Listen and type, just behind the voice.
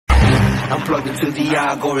I'm plugged into the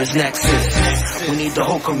Agorist Nexus. We need the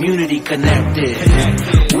whole community connected.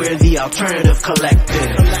 We're the alternative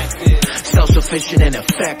collective. Self-sufficient and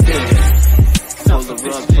effective. Tell the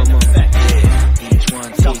rug from effective. Each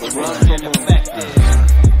one takes the rug from effective.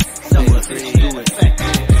 Self-sufficient effective.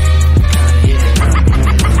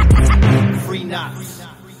 Free knots.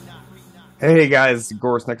 Hey guys,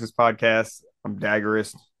 Agorist Nexus podcast. I'm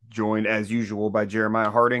Agorist, joined as usual by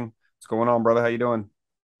Jeremiah Harding. What's going on, brother? How you doing?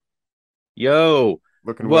 Yo,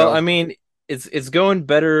 Looking well, well. I mean, it's going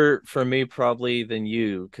better for me probably than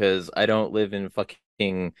you because I don't live in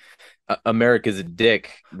fucking America's a dick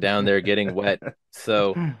down there getting wet.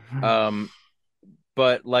 So,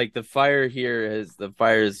 but like the fire here is the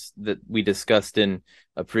fires that we discussed in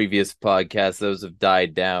a previous podcast, those have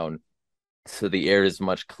died down. So the air is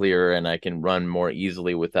much clearer and I can run more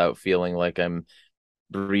easily without feeling like I'm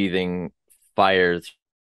breathing fire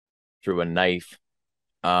through a knife.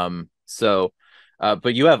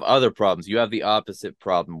 But you have other problems. You have the opposite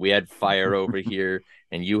problem. We had fire over here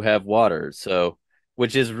and you have water. So,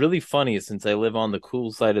 which is really funny since I live on the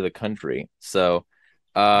cool side of the country. So,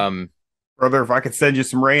 Brother, if I could send you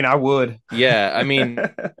some rain, I would. yeah, I mean,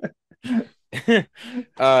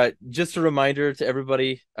 just a reminder to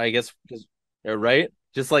everybody, I guess, right?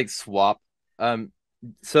 Just like swap.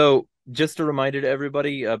 So just a reminder to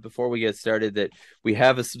everybody before we get started that we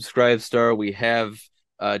have a subscribe star, we have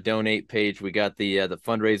a donate page, we got the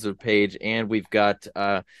fundraiser page, and we've got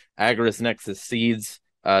Agorist Nexus seeds.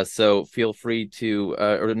 So feel free to,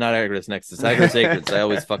 or not Agorist Nexus, Agorist Acres. I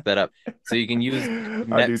always fuck that up. So you can use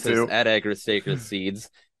Nexus at Agorist Acres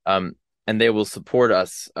seeds, and they will support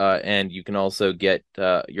us. And you can also get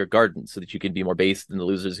your garden so that you can be more based than the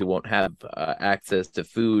losers who won't have access to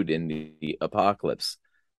food in the apocalypse.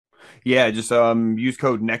 Yeah, just use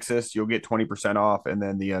code Nexus. You'll get 20% off, and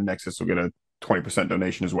then the Nexus will get a 20%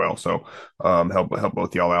 donation as well. So help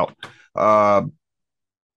both y'all out.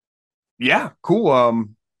 Yeah, cool.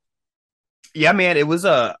 Yeah, man, it was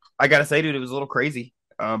I gotta say, dude, it was a little crazy.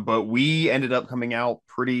 But we ended up coming out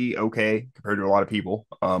pretty okay compared to a lot of people.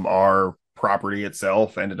 Our property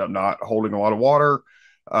itself ended up not holding a lot of water.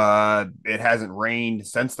 It hasn't rained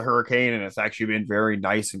since the hurricane, and it's actually been very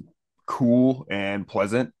nice and cool and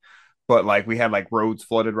pleasant. But like we had like roads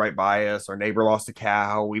flooded right by us. Our neighbor lost a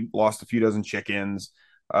cow. We lost a few dozen chickens.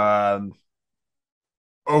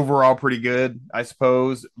 Overall pretty good, I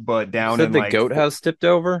suppose. But down You in said the like goat house tipped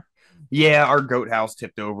over? yeah, our goat house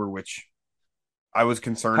tipped over, which I was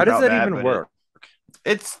concerned How does about that that, even but work?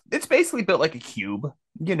 it's basically built like a cube.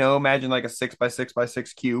 Imagine like a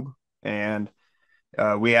 6x6x6 cube, and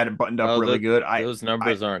we had it buttoned up really good. Those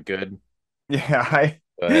numbers aren't good. Yeah,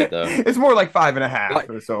 But it's more like 5.5.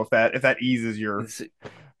 what? So if that eases your See,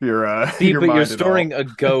 your but you're mind at all. storing a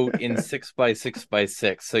goat in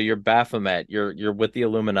 6x6x6, so you're Baphomet. You're with the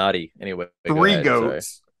Illuminati. Anyway, go Three ahead. Sorry.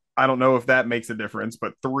 goats. I don't know if that makes a difference,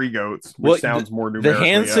 but three goats, which Well, sounds more the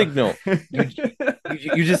hand numerically.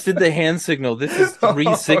 signal. You just did the hand signal. This is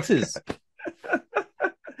three sixes.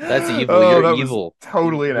 That's evil. Oh, You're that was evil.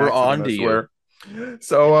 totally an We're accident, on I to swear. you.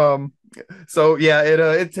 So yeah,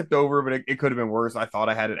 it tipped over, but it could have been worse. I thought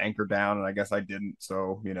I had it anchored down, and I guess I didn't.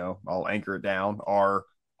 So I'll anchor it down. Our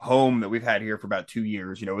home that we've had here for about 2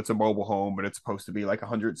 years, it's a mobile home, but it's supposed to be like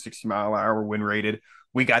 160-mile-an-hour wind rated.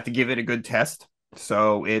 We got to give it a good test,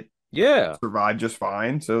 so it Yeah. survived just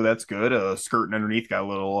fine. So that's good. Skirting underneath got a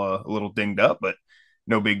little dinged up, but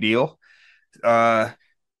no big deal.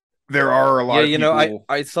 There are a lot of people.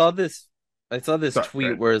 I saw this Sorry, go tweet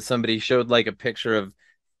ahead. where somebody showed like a picture of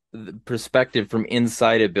the perspective from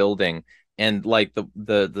inside a building and like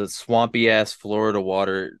the swampy ass Florida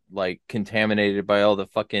water like contaminated by all the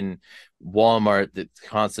fucking Walmart that's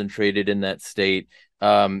concentrated in that state.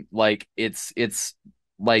 Like it's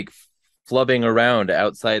like flubbing around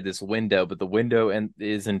outside this window, but the window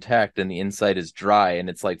is intact and the inside is dry, and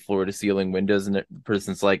it's like floor to ceiling windows. And the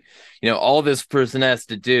person's like, all this person has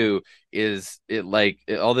to do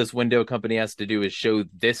all this window company has to do is show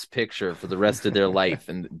this picture for the rest of their life,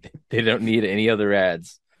 and they don't need any other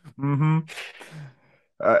ads. Mm-hmm.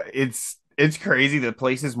 It's crazy. The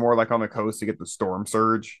place is more like on the coast to get the storm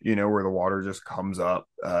surge, where the water just comes up.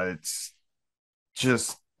 It's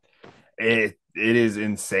just it is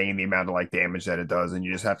insane the amount of like damage that it does, and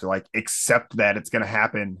you just have to like accept that it's going to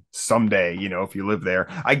happen someday. If you live there,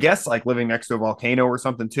 I guess like living next to a volcano or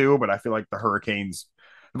something too. But I feel like the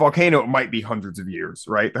volcano might be hundreds of years,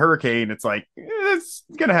 right? The hurricane, it's like it's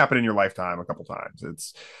going to happen in your lifetime a couple times.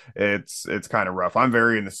 It's kind of rough. I'm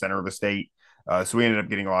very in the center of the state. So we ended up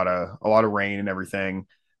getting a lot of rain and everything.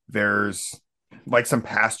 There's like some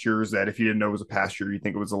pastures that if you didn't know it was a pasture, you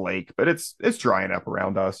think it was a lake, but it's drying up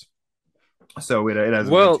around us. So it hasn't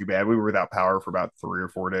been Well, too bad. We were without power for about 3 or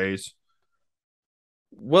 4 days.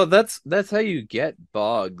 that's how you get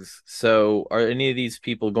bogs. So are any of these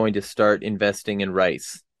people going to start investing in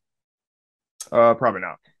rice? Probably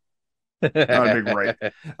not. Not a big rice.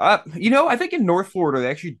 I think in North Florida they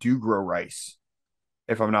actually do grow rice,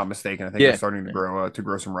 if I'm not mistaken. I think they're Yeah. starting to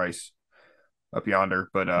grow some rice up yonder.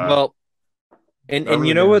 But Well, not and you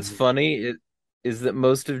really know down what's here. funny is that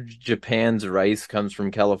most of Japan's rice comes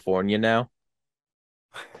from California now.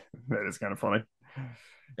 That is kind of funny.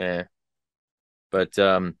 Yeah. But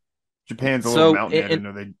Japan's a little so mountain. I didn't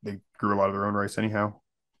know they grew a lot of their own rice anyhow.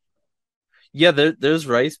 yeah, there's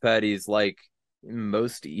rice paddies like in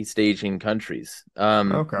most East Asian countries.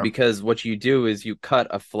 Okay. Because what you do is you cut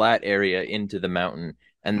a flat area into the mountain,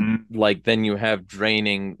 and Mm, like then you have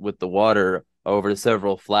draining with the water over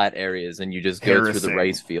several flat areas, and you just go through the terracing.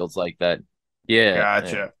 rice fields like that. Yeah, yeah,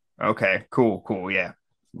 Gotcha. Okay. Cool. Cool. Yeah.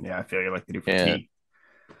 Yeah. I feel you like they do for yeah. tea.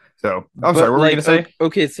 So I'm sorry. But What were you like, gonna say?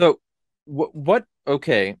 okay, so what?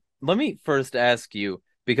 Okay, let me first ask you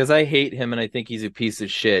because I hate him and I think he's a piece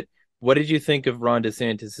of shit. What did you think of Ron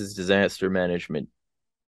DeSantis's disaster management?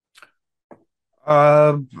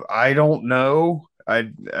 I don't know. I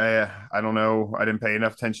don't know. I didn't pay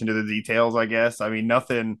enough attention to the details, I guess. I mean,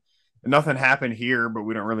 nothing happened here, but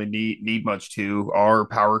we don't really need much to. Our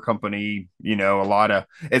power company, a lot of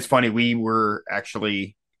it's funny, we were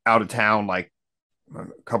actually out of town like a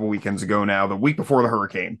couple weekends ago now, the week before the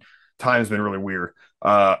hurricane. Time's been really weird.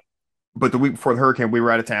 But the week before the hurricane, we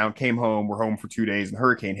were out of town, came home, we're home for 2 days, and the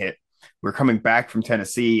hurricane hit. We are coming back from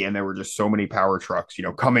Tennessee, and there were just so many power trucks,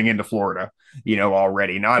 coming into Florida,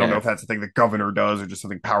 already. Now, I don't know Yeah. if that's a thing the governor does or just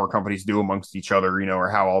something power companies do amongst each other, or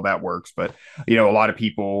how all that works. But, a lot of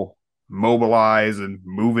people mobilize and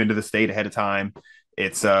move into the state ahead of time.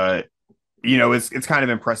 It's, it's kind of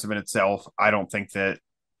impressive in itself. I don't think I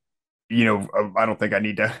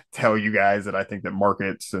need to tell you guys that I think that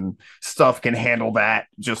markets and stuff can handle that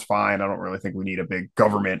just fine. I don't really think we need a big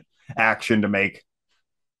government action to make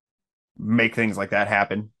things like that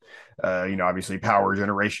happen. Obviously, power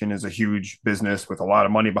generation is a huge business with a lot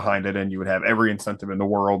of money behind it, and you would have every incentive in the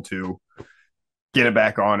world to get it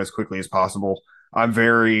back on as quickly as possible. I'm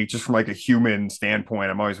very, just from like a human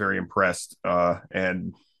standpoint, I'm always very impressed.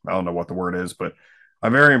 And I don't know what the word is, but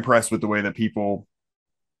I'm very impressed with the way that people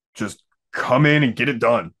just come in and get it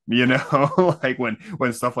done, like when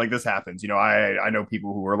stuff like this happens. I know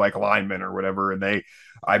people who are like linemen or whatever, and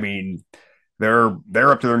I mean they're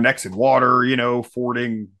up to their necks in water,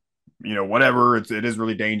 fording, whatever. It is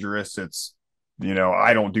really dangerous. It's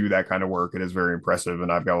I don't do that kind of work. It is very impressive,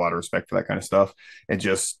 and I've got a lot of respect for that kind of stuff. And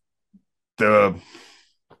just the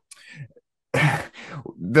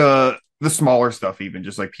the smaller stuff, even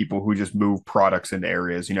just like people who just move products into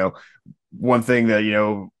areas. One thing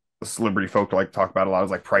that celebrity folk like to talk about a lot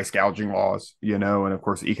is like price gouging laws, and of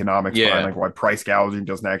course economics behind Yeah. like why price gouging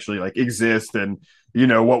doesn't actually like exist, and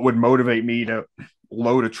what would motivate me to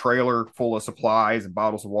load a trailer full of supplies and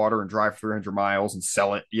bottles of water and drive 300 miles and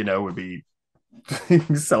sell it, would be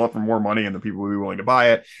sell it for more money and the people would be willing to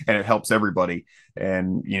buy it, and it helps everybody.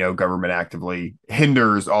 And government actively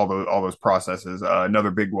hinders all those processes.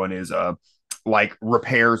 Another big one is like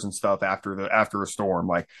repairs and stuff after a storm,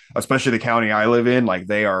 like especially the county I live in, like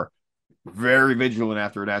they are very vigilant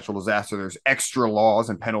after a natural disaster. There's extra laws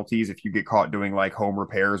and penalties if you get caught doing like home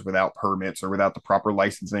repairs without permits or without the proper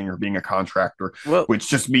licensing or being a contractor, Well, which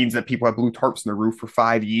just means that people have blue tarps in their roof for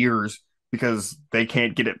 5 years because they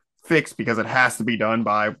can't get it fixed because it has to be done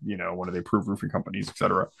by one of the approved roofing companies,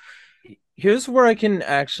 etc. here's where I can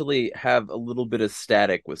actually have a little bit of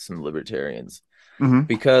static with some libertarians Mm-hmm.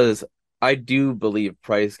 because I do believe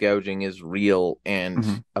price gouging is real and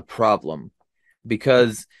Mm-hmm. a problem.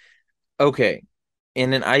 Because, okay,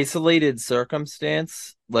 in an isolated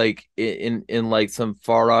circumstance, like in like some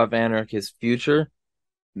far off anarchist future,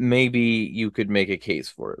 maybe you could make a case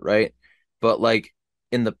for it, right? But like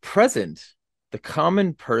in the present, the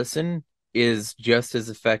common person is just as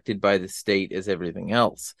affected by the state as everything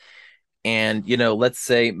else. And, let's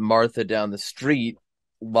say Martha down the street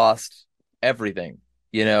lost everything,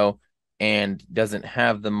 you know, and doesn't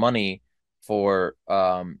have the money for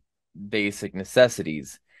basic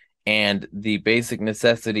necessities. And the basic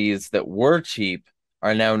necessities that were cheap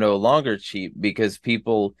are now no longer cheap because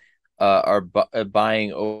people are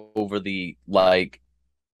buying over the like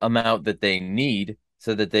amount that they need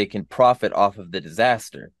so that they can profit off of the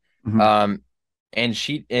disaster. Mm-hmm. Um, and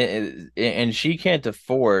she can't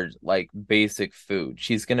afford like basic food.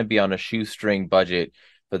 She's going to be on a shoestring budget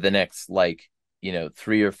for the next like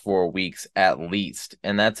 3 or 4 weeks at least.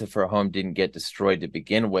 And that's if her home didn't get destroyed to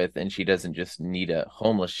begin with, and she doesn't just need a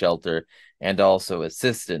homeless shelter and also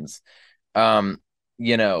assistance. Um,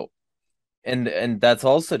 you know, and that's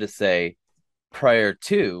also to say, prior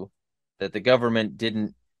to that, the government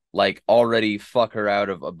didn't like already fuck her out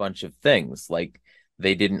of a bunch of things. Like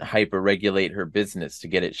they didn't hyper regulate her business to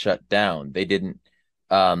get it shut down. They didn't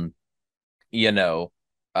um you know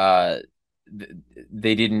uh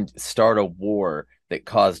they didn't start a war that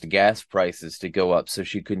caused gas prices to go up so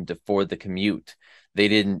she couldn't afford the commute. They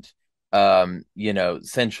didn't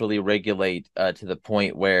centrally regulate to the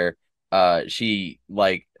point where she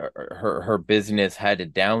like her business had to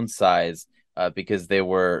downsize because they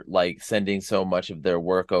were like sending so much of their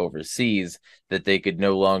work overseas that they could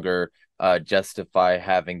no longer justify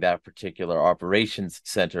having that particular operations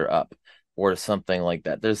center up or something like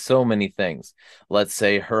that. There's so many things. Let's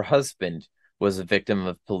say her husband was a victim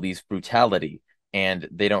of police brutality and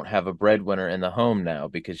they don't have a breadwinner in the home now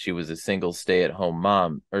because she was a single stay-at-home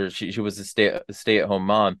mom, or she was a stay-at-home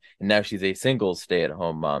mom, and now she's a single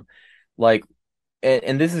stay-at-home mom. Like,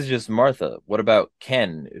 and this is just Martha. What about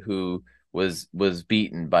Ken, who was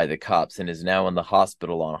beaten by the cops and is now in the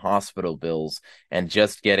hospital on hospital bills and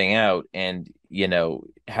just getting out, and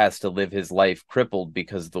has to live his life crippled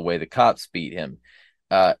because of the way the cops beat him.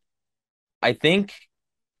 I think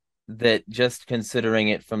that just considering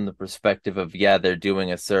it from the perspective of, yeah, they're doing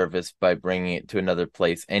a service by bringing it to another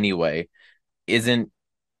place anyway, isn't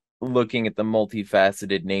looking at the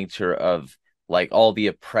multifaceted nature of like all the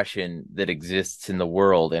oppression that exists in the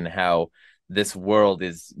world and how this world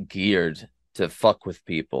is geared to fuck with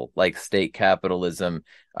people, like state capitalism,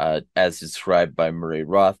 as described by Murray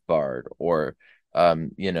Rothbard, or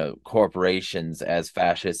corporations as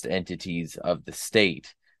fascist entities of the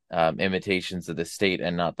state, imitations of the state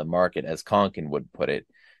and not the market, as Konkin would put it.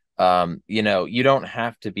 You don't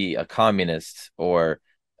have to be a communist or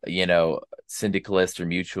syndicalist or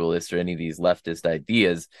mutualist or any of these leftist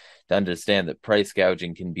ideas to understand that price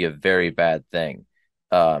gouging can be a very bad thing.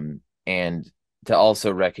 And to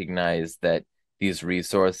also recognize that these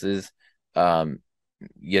resources,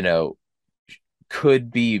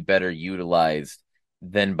 could be better utilized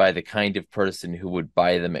than by the kind of person who would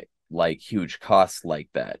buy them at like huge costs like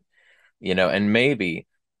that. And maybe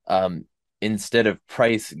instead of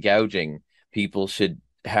price gouging, people should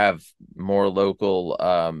have more local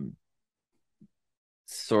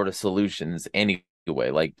sort of solutions anyway,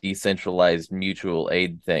 like decentralized mutual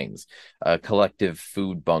aid things, collective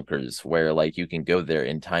food bunkers where like you can go there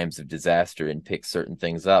in times of disaster and pick certain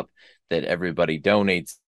things up that everybody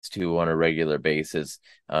donates to on a regular basis,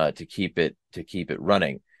 to keep it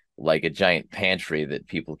running, like a giant pantry that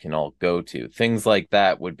people can all go to. Things like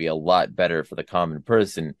that would be a lot better for the common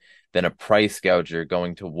person than a price gouger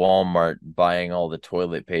going to Walmart, buying all the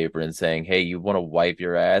toilet paper and saying, hey, you want to wipe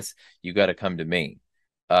your ass, you got to come to me.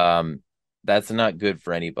 That's not good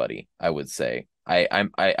for anybody, I would say. I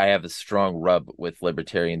have a strong rub with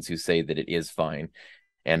libertarians who say that it is fine,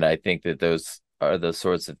 and I think that those are the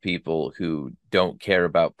sorts of people who don't care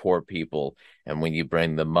about poor people, and when you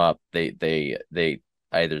bring them up, they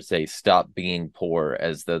either say stop being poor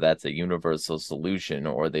as though that's a universal solution,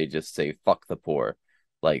 or they just say fuck the poor.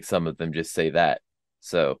 Like some of them just say that.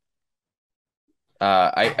 So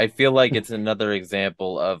I feel like it's another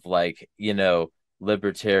example of like,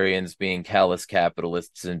 libertarians being callous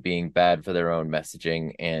capitalists and being bad for their own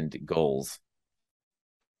messaging and goals.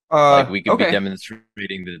 Like we could be Okay.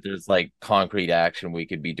 demonstrating that there's like concrete action we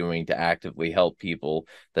could be doing to actively help people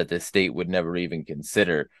that the state would never even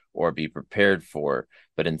consider or be prepared for,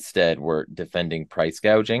 but instead we're defending price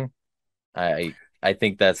gouging. I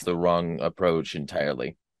think that's the wrong approach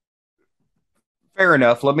entirely. Fair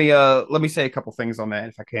enough. Let me say a couple things on that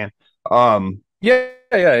if I can.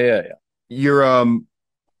 Yeah. You're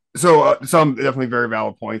so some definitely very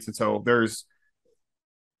valid points, and so there's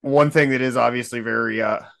one thing that is obviously very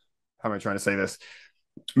how am I trying to say this,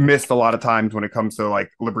 missed a lot of times when it comes to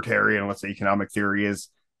like libertarian, let's say economic theory, is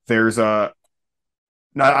there's a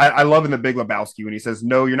I love in the Big Lebowski when he says,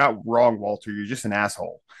 "No, you're not wrong, Walter. You're just an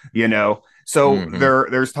asshole." So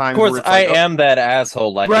there's Of times course, where it's I like, am that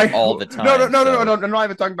asshole like right? all the No, no, time. no, no, no, So no, no. I'm not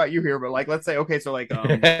even talking about you here, but like, let's say, okay, so like,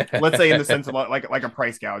 let's say in the sense of like a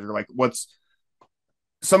price gouger, like what's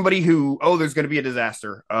somebody who, oh, there's going to be a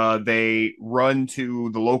disaster. They run to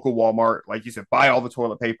the local Walmart, like you said, buy all the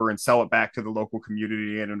toilet paper and sell it back to the local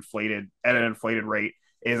community at an inflated rate,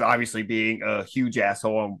 is obviously being a huge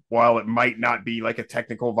asshole. And while it might not be like a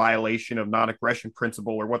technical violation of non-aggression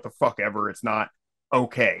principle or what the fuck ever, it's not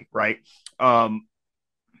okay, right?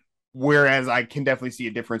 Whereas I can definitely see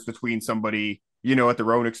a difference between somebody at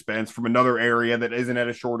their own expense from another area that isn't at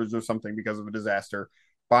a shortage of something because of a disaster,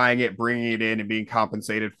 buying it, bringing it in, and being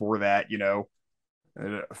compensated for that,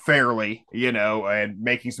 fairly, and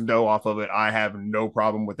making some dough off of it. I have no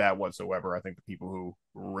problem with that whatsoever. I think the people who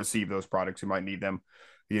receive those products who might need them,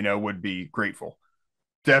 would be grateful.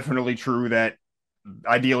 Definitely true that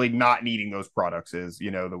ideally not needing those products is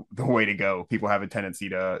the way to go. People have a tendency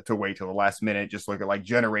to wait till the last minute. Just look at like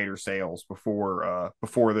generator sales before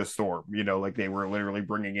this storm, like they were literally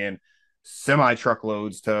bringing in semi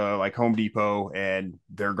truckloads to like Home Depot and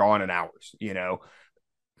they're gone in hours,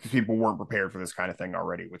 people weren't prepared for this kind of thing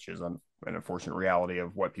already, which is an unfortunate reality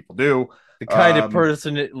of what people do. The kind of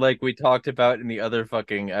person like we talked about in the other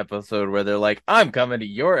fucking episode where they're like, I'm coming to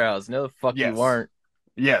your house. No, the fuck yes. you aren't.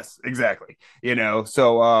 Yes, exactly.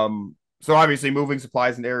 So obviously moving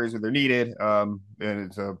supplies in areas where they're needed, and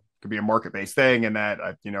it's could be a market-based thing, and that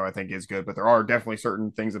I think is good. But there are definitely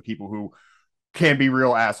certain things that people who can be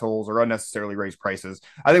real assholes or unnecessarily raise prices.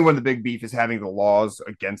 I think one of the big beef is having the laws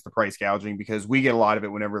against the price gouging, because we get a lot of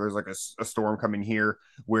it whenever there's like a storm coming here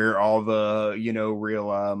where all the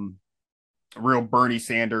real Bernie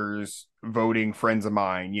Sanders voting friends of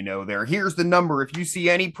mine, here's the number. If you see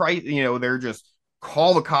any price, they're just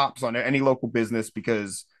call the cops on any local business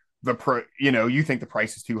because you think the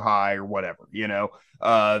price is too high or whatever,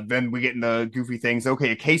 then we get in the goofy things.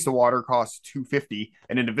 Okay, a case of water costs $2.50,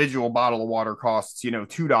 an individual bottle of water costs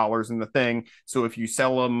 $2 in the thing. So if you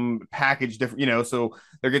sell them packaged different, so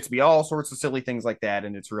there gets to be all sorts of silly things like that,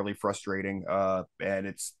 and it's really frustrating, and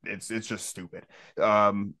it's just stupid.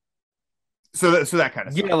 So that kind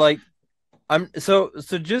of stuff. Yeah, like so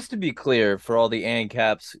just to be clear for all the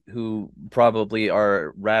ANCAPs who probably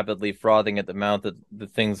are rapidly frothing at the mouth at the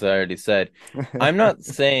things I already said, I'm not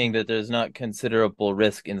saying that there's not considerable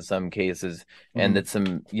risk in some cases and that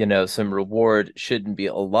some reward shouldn't be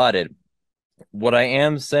allotted. What I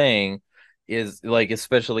am saying is, like,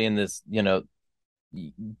 especially in this,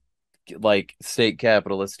 like state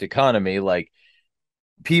capitalist economy, like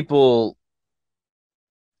people,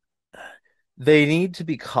 they need to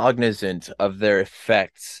be cognizant of their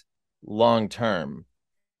effects long term.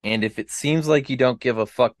 And if it seems like you don't give a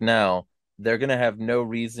fuck now, they're going to have no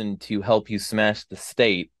reason to help you smash the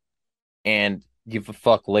state and give a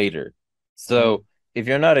fuck later. So if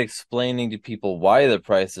you're not explaining to people why the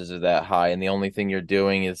prices are that high and the only thing you're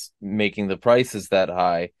doing is making the prices that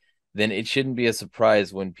high, then it shouldn't be a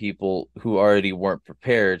surprise when people who already weren't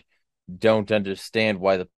prepared don't understand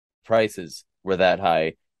why the prices were that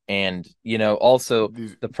high. And also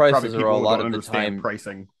the prices are a lot of the time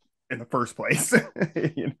pricing in the first place.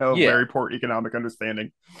 Very poor economic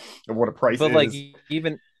understanding of what a price but is. Like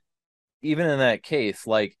even in that case,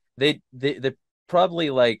 like they probably,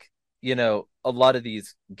 like, a lot of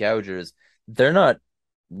these gougers, they're not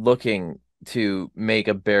looking to make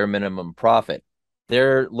a bare minimum profit.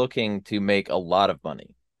 They're looking to make a lot of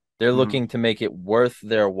money. They're looking to make it worth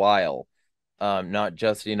their while, not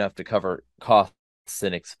just enough to cover costs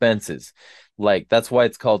and expenses. Like, that's why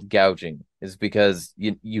it's called gouging, is because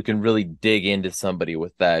you can really dig into somebody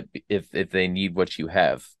with that if they need what you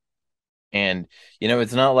have. And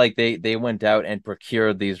it's not like they went out and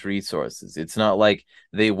procured these resources. It's not like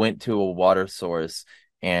they went to a water source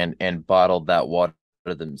and bottled that water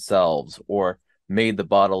themselves, or made the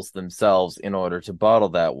bottles themselves in order to bottle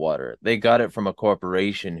that water. They got it from a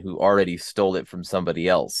corporation who already stole it from somebody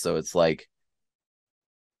else. So it's like,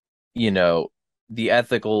 the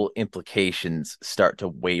ethical implications start to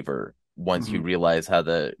waver once you realize how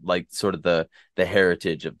the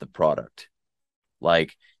heritage of the product,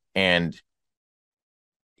 like, and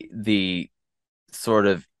the sort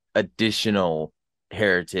of additional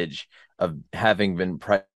heritage of having been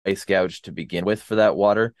price gouged to begin with for that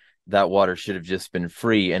water. That water should have just been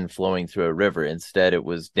free and flowing through a river. Instead, it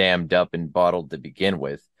was dammed up and bottled to begin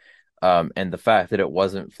with. And the fact that it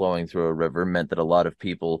wasn't flowing through a river meant that a lot of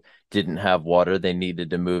people didn't have water. They needed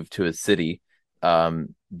to move to a city,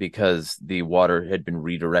 because the water had been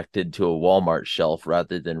redirected to a Walmart shelf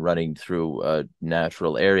rather than running through a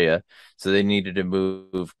natural area. So they needed to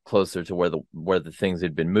move closer to where the things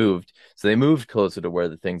had been moved. So they moved closer to where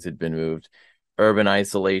the things had been moved. Urban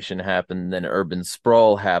isolation happened, then urban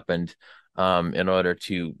sprawl happened, in order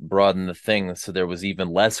to broaden the thing. So there was even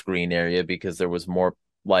less green area because there was more,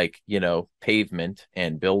 like, pavement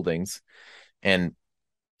and buildings, and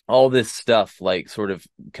all this stuff, like, sort of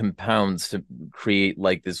compounds to create,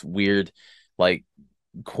 like, this weird, like,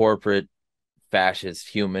 corporate fascist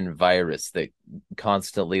human virus that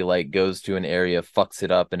constantly, like, goes to an area, fucks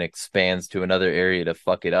it up, and expands to another area to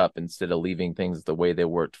fuck it up instead of leaving things the way they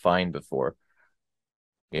worked fine before.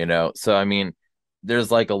 So I mean,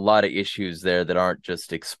 there's like a lot of issues there that aren't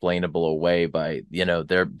just explainable away by,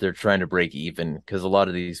 they're trying to break even, because a lot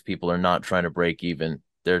of these people are not trying to break even.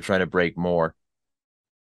 They're trying to break more.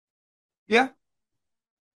 Yeah,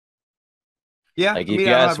 yeah. Like I if mean, you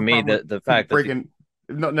I don't ask have a me, problem with the people fact that breaking,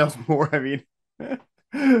 if nothing else more. I mean,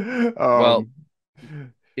 well, um,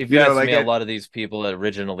 if you you know, ask like me, a it. lot of these people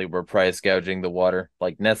originally were price gouging the water.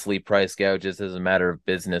 Like Nestle price gouges as a matter of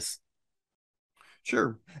business.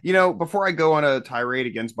 Sure. Before I go on a tirade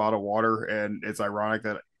against bottled water, and it's ironic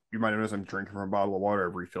that you might notice I'm drinking from a bottle of water.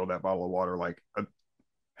 I've refilled that bottle of water like a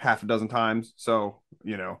half a dozen times. So,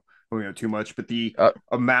 too much. But the Uh,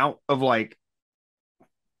 amount of like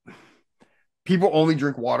people only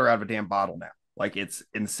drink water out of a damn bottle now. Like it's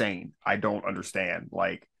insane. I don't understand.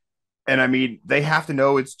 Like, and I mean, they have to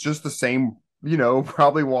know it's just the same,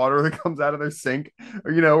 probably water that comes out of their sink,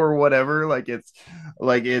 or whatever. Like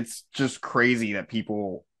it's just crazy that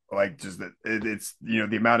people like just that it's the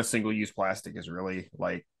amount of single use plastic is really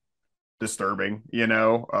like disturbing.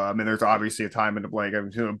 And there's obviously a time in the blank I'm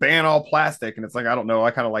going to ban all plastic, and it's like I don't know,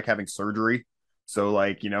 I kind of like having surgery, so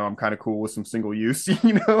like I'm kind of cool with some single use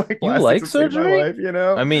like you plastics like that save my surgery? life.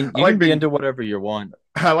 I mean, I you can like be being into whatever you want.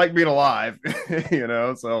 I like being alive.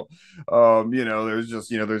 So there's just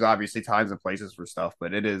there's obviously times and places for stuff,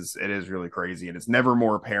 but it is really crazy, and it's never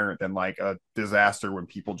more apparent than like a disaster when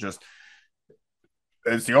people just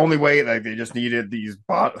it's the only way. Like they just needed these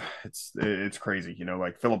it's crazy,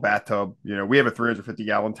 like fill a bathtub. We have a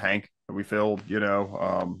 350-gallon tank that we filled.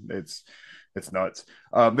 It's nuts.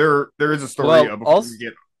 There is a story Well, before we also,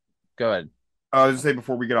 get go ahead. I was just say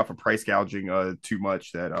before we get off of price gouging too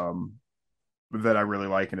much that I really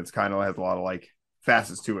like, and it's kind of has a lot of like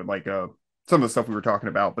facets to it, like some of the stuff we were talking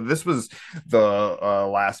about. But this was the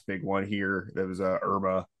last big one here. That was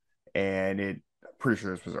Irma, and pretty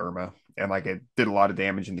sure this was Irma, and like it did a lot of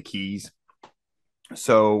damage in the Keys.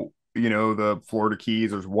 So the Florida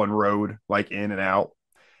Keys, there's one road like in and out,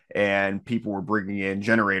 and people were bringing in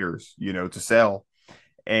generators, to sell,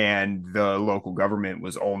 and the local government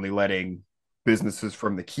was only letting businesses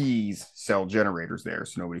from the Keys sell generators there,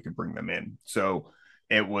 so nobody could bring them in. So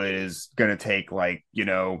it was going to take like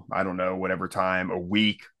I don't know, whatever time, a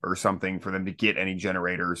week or something, for them to get any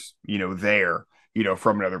generators there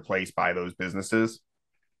from another place by those businesses.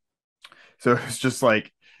 So it's just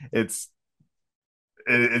like it's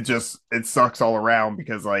it sucks all around,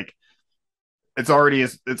 because like it's already a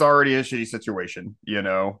shitty situation.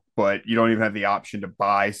 But you don't even have the option to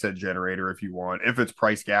buy said generator if you want, if it's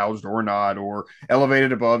price gouged or not, or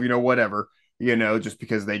elevated above, whatever, just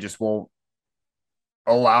because they just won't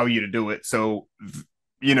allow you to do it. So,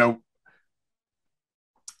 you know,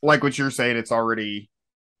 like what you're saying, it's already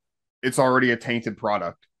a tainted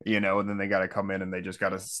product, and then they got to come in and they just got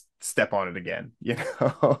to step on it again.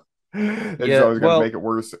 They just Yeah, always got to make well, it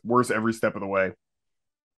worse every step of the way.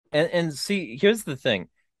 and see, here's the thing,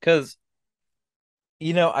 because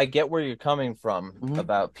I get where you're coming from Mm-hmm.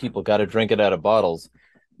 about people got to drink it out of bottles,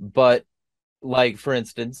 but like for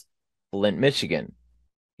instance, Flint, Michigan,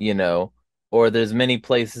 you know, or there's many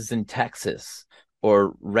places in Texas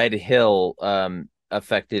or Red Hill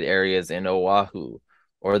affected areas in Oahu,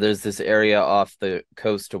 or there's this area off the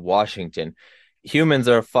coast of Washington. Humans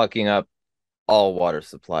are fucking up all water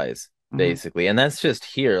supplies Mm-hmm. basically, and that's just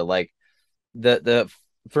here. Like the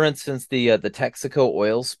for instance, the Texaco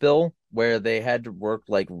oil spill, where they had to work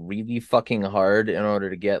like really fucking hard in order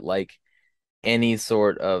to get like any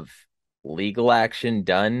sort of legal action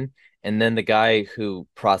done. And then the guy who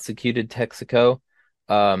prosecuted Texaco,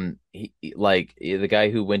 like the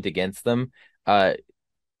guy who went against them, uh,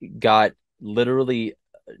 got literally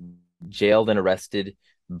jailed and arrested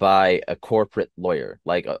by a corporate lawyer,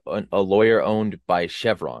 like a lawyer owned by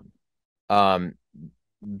Chevron, um,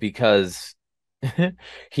 because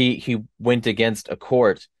he went against a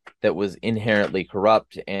court that was inherently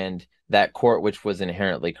corrupt, and that court, which was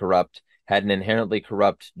inherently corrupt, had an inherently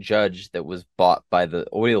corrupt judge that was bought by the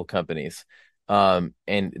oil companies. And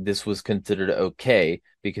this was considered okay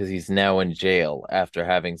because he's now in jail after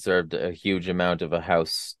having served a huge amount of a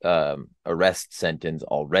house arrest sentence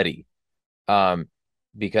already. Um,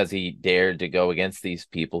 because he dared to go against these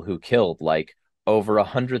people who killed like over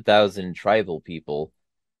 100,000 tribal people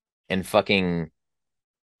and fucking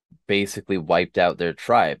basically wiped out their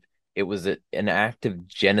tribe. It was an act of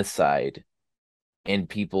genocide, and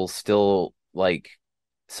people still like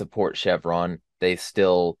support Chevron. They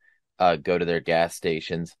still go to their gas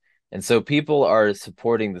stations, and so people are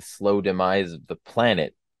supporting the slow demise of the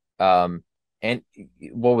planet. Um, and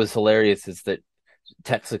what was hilarious is that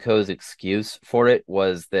Texaco's excuse for it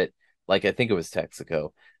was that, like, I think it was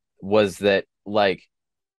Texaco, was that like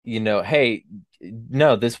hey,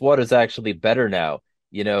 no, this water's actually better now.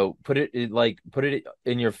 Put it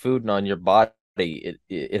in your food and on your body.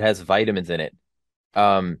 It has vitamins in it.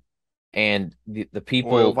 Um, and the Oil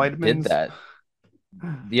people did vitamins. that.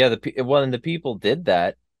 Yeah, and the people did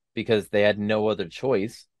that because they had no other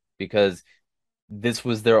choice because this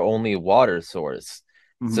was their only water source.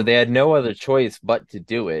 So Hmm. they had no other choice but to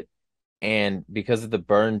do it. And because of the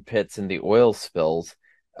burn pits and the oil spills,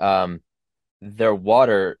 um, their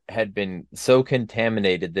water had been so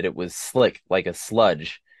contaminated that it was slick like a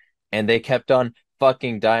sludge, and they kept on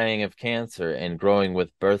fucking dying of cancer and growing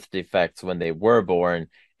with birth defects when they were born,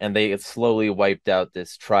 and they slowly wiped out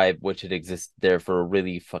this tribe which had existed there for a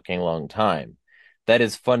really fucking long time. That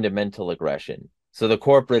is fundamental aggression. So the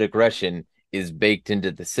corporate aggression is baked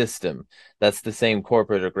into the system. That's the same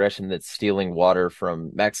corporate aggression that's stealing water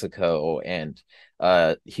from Mexico and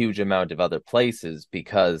a huge amount of other places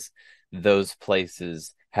because those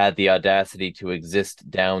places had the audacity to exist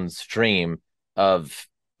downstream of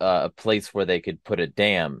a place where they could put a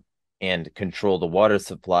dam and control the water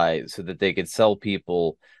supply so that they could sell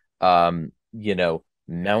people,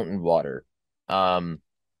 mountain water, um,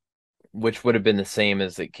 which would have been the same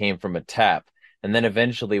as it came from a tap. And then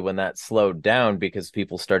eventually, when that slowed down because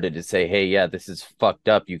people started to say, hey, yeah, this is fucked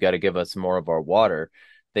up, you got to give us more of our water,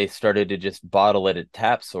 they started to just bottle it at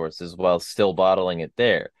tap sources while still bottling it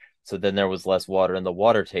there. So then there was less water in the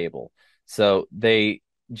water table. So they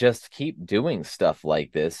just keep doing stuff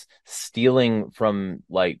like this, stealing from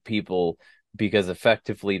like people because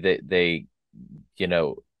effectively they you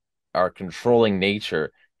know, are controlling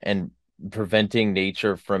nature and preventing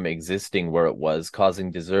nature from existing where it was,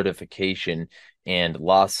 causing desertification and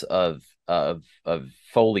loss of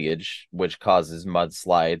foliage, which causes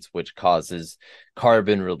mudslides, which causes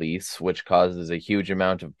carbon release, which causes a huge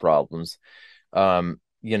amount of problems.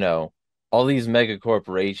 You know, all these mega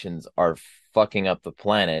corporations are fucking up the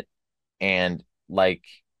planet, and like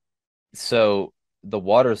so the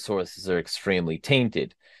water sources are extremely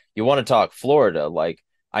tainted. You want to talk Florida, like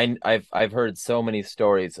I've heard so many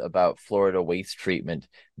stories about Florida waste treatment,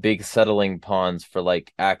 big settling ponds for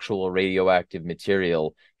like actual radioactive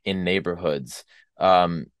material in neighborhoods.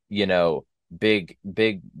 Big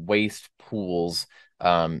waste pools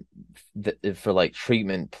for like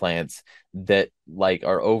treatment plants that like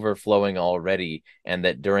are overflowing already and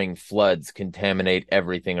that during floods contaminate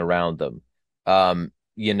everything around them.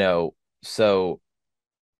 You know, so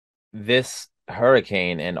this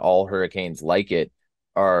hurricane and all hurricanes like it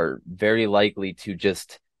are very likely to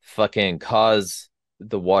just fucking cause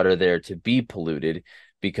the water there to be polluted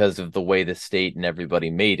because of the way the state and everybody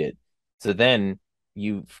made it. So then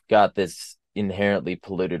you've got this inherently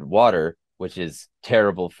polluted water, which is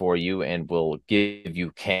terrible for you and will give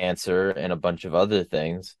you cancer and a bunch of other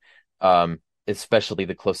things, especially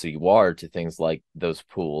the closer you are to things like those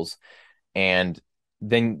pools. And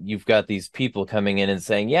then you've got these people coming in and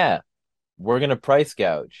saying, yeah, we're going to price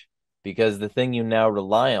gouge because the thing you now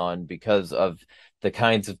rely on because of the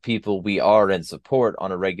kinds of people we are and support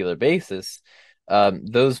on a regular basis,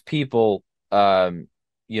 those people,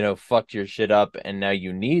 fucked your shit up and now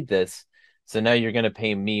you need this. So now you're going to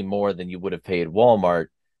pay me more than you would have paid Walmart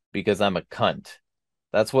because I'm a cunt.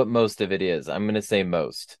 That's what most of it is. I'm going to say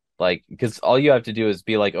most. Like, because all you have to do is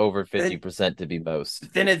be like over Then 50% to be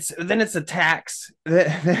most. then it's a tax.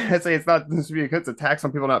 I say it's not this be it's a tax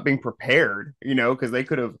on people not being prepared, because they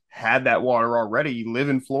could have had that water already. You live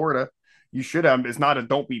in Florida, you should have. It's not a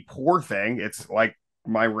don't be poor thing. It's like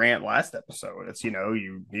my rant last episode. It's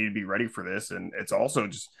you need to be ready for this, and it's also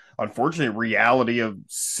just unfortunate reality of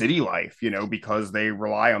city life. Because they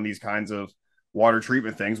rely on these kinds of water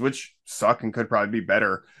treatment things, which suck and could probably be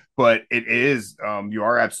better. But it is, you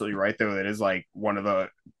are absolutely right though. That is like one of the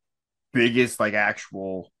biggest, like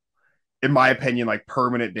actual, in my opinion, like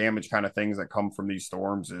permanent damage kind of things that come from these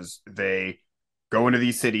storms is they go into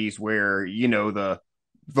these cities where the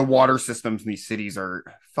water systems in these cities are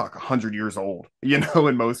 100 years old. In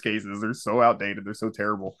most cases they're so outdated, they're so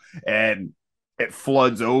terrible, and it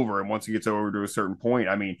floods over. And once it gets over to a certain point,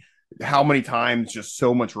 I mean, how many times just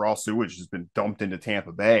so much raw sewage has been dumped into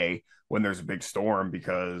Tampa Bay when there's a big storm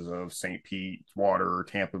because of St. Pete water or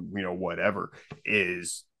Tampa, whatever,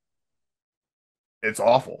 is it's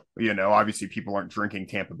awful. Obviously people aren't drinking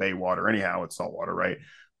Tampa Bay water anyhow. It's salt water, right?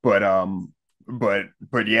 But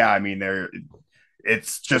yeah, I mean,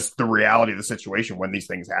 it's just the reality of the situation when these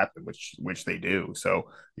things happen, which they do. So,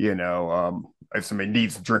 if somebody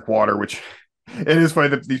needs to drink water, which It is funny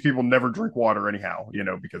that these people never drink water anyhow,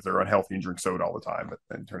 because they're unhealthy and drink soda all the time, but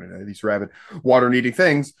then turn into these rabid water needing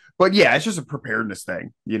things. But yeah, it's just a preparedness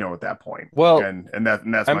thing, at that point. Well, And that's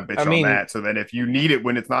my I bitch on mean, that. So then if you need it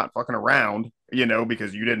when it's not fucking around,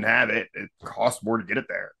 because you didn't have it, it costs more to get it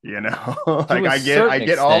there. to Like a I certain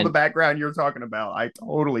get all the extent, background you're talking about. I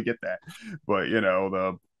totally get that. But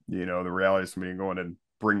the reality of somebody going and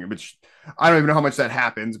bring it, which I don't even know how much that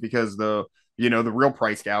happens because the real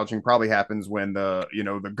price gouging probably happens when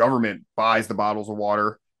the government buys the bottles of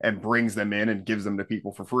water and brings them in and gives them to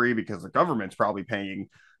people for free because the government's probably paying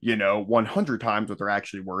 100 times what they're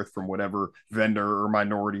actually worth from whatever vendor or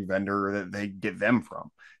minority vendor that they get them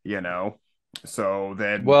from you know so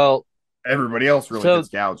then well, everybody else really so gets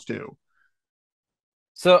gouged too.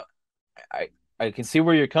 so I I can see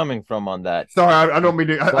where you're coming from on that, Sorry, I don't mean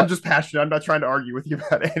to. I'm but just passionate. I'm not trying to argue with you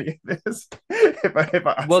about any of this. If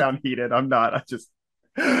I well, sound heated, I'm not. I just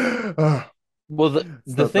well, it's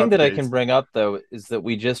the thing not the that I can case. bring up though is that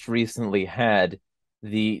we just recently had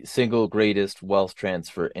the single greatest wealth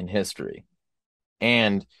transfer in history,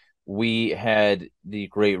 and we had the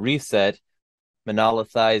Great Reset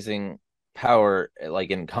monopolizing power, like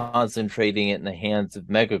and concentrating it in the hands of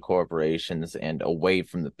mega corporations and away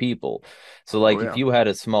from the people. So, Oh like, if yeah, you had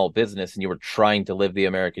a small business and you were trying to live the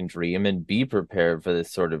American dream and be prepared for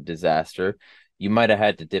this sort of disaster, you might have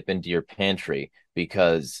had to dip into your pantry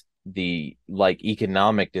because the like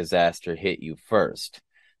economic disaster hit you first.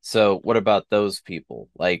 So, what about those people?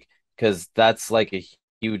 Like, because that's like a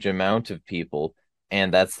huge amount of people,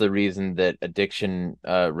 and that's the reason that addiction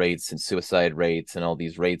rates and suicide rates and all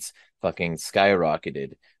these rates fucking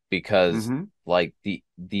skyrocketed because mm-hmm. like the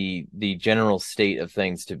general state of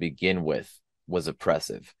things to begin with was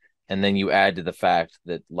oppressive, and then you add to the fact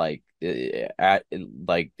that like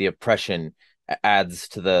the oppression adds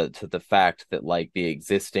to the fact that like the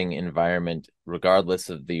existing environment, regardless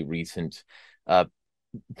of the recent uh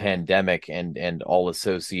pandemic and all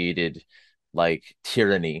associated like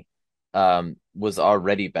tyranny, was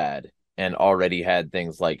already bad and already had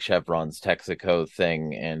things like Chevron's Texaco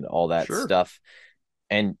thing and all that Sure. stuff.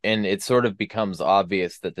 And it sort of becomes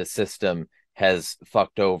obvious that the system has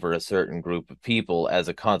fucked over a certain group of people as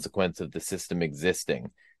a consequence of the system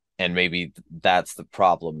existing. And maybe that's the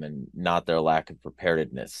problem and not their lack of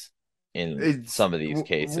preparedness in It's some of these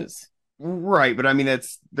cases. right, but I mean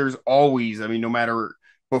there's always, I mean, no matter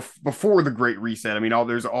before the Great Reset, I mean,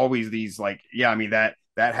 there's always these like, yeah, I mean that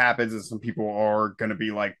happens, and some people are going to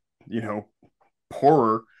be like,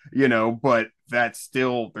 poorer, but there's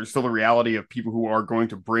still the reality of people who are going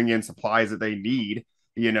to bring in supplies that they need,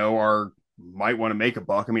 are might want to make a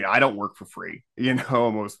buck. I mean, I don't work for free,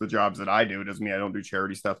 most of the jobs that I do. It doesn't mean I don't do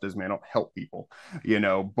charity stuff, doesn't mean I don't help people,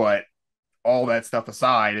 but all that stuff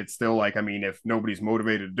aside, it's still like, I mean, if nobody's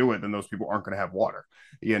motivated to do it, then those people aren't going to have water.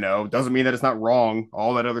 Doesn't mean that it's not wrong.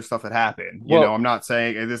 All that other stuff that happened. Well, I'm not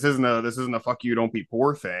saying this isn't a fuck you, don't be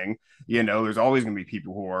poor thing. There's always going to be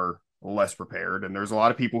people who are less prepared, and there's a lot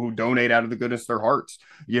of people who donate out of the goodness of their hearts.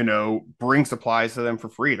 Bring supplies to them for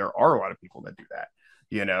free. There are a lot of people that do that.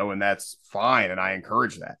 And that's fine, and I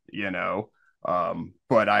encourage that.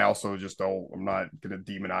 But I also just don't. I'm not going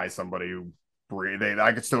to demonize somebody who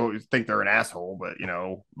I could still think they're an asshole, but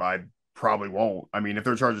I probably won't. I mean, if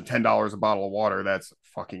they're charging $10 a bottle of water, that's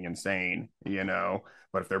fucking insane.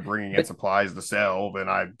 But if they're bringing in but supplies to sell, then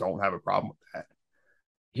I don't have a problem with that.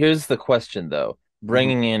 here's the question though. Mm-hmm.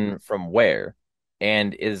 Bringing in from where?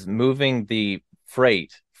 And is moving the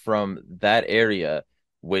freight from that area,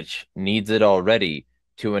 which needs it already,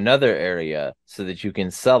 to another area so that you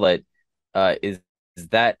can sell it, is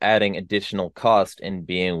that adding additional cost and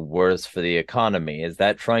being worse for the economy? Is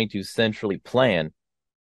that trying to centrally plan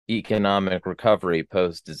economic recovery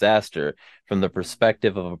post disaster from the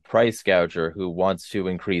perspective of a price gouger who wants to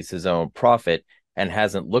increase his own profit and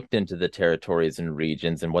hasn't looked into the territories and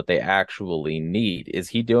regions and what they actually need? Is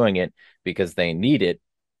he doing it because they need it,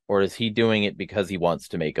 or is he doing it because he wants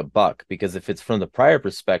to make a buck? Because if it's from the prior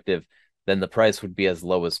perspective, then the price would be as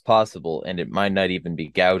low as possible and it might not even be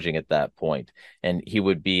gouging at that point. And he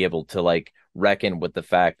would be able to like reckon with the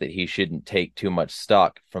fact that he shouldn't take too much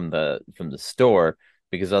stock from the store,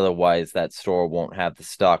 because otherwise that store won't have the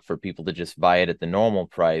stock for people to just buy it at the normal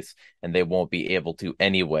price, and they won't be able to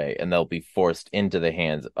anyway, and they'll be forced into the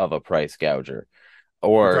hands of a price gouger.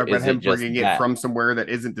 You're Or talking about is it him just bringing it that? from somewhere that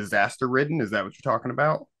isn't disaster ridden. Is that what you're talking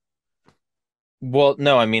about? Well,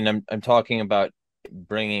 no, I mean I'm talking about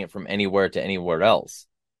bringing it from anywhere to anywhere else.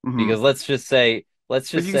 Mm-hmm. Because let's But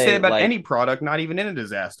just you can say say about like, any product, not even in a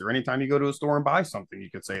disaster. Anytime you go to a store and buy something, you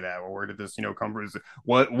could say that. Well, where did this, come from?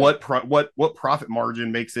 What profit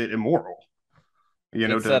margin makes it immoral? to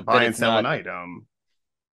except that buy and it's sell an not, item.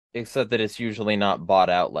 except that it's usually not bought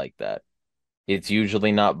out like that. It's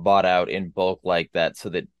usually not bought out in bulk like that so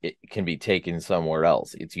that it can be taken somewhere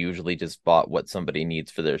else. It's usually just bought what somebody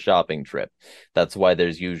needs for their shopping trip. That's why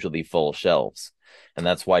there's usually full shelves. And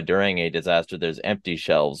that's why during a disaster, there's empty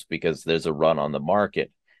shelves because there's a run on the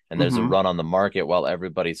market. And there's a Mm-hmm. run on the market while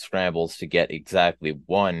everybody scrambles to get exactly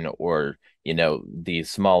one or, the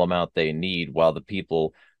small amount they need, while the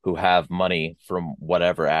people who have money from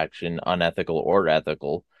whatever action, unethical or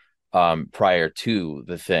ethical, prior to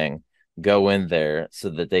the thing, go in there so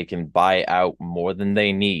that they can buy out more than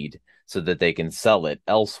they need so that they can sell it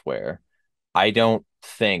elsewhere. I don't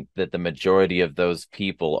think that the majority of those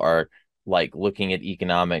people are like looking at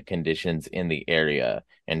economic conditions in the area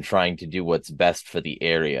and trying to do what's best for the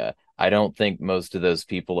area. I don't think most of those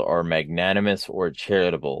people are magnanimous or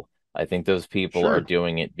charitable. I think those people are Sure.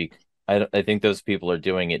 doing it I think those people are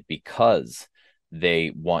doing it because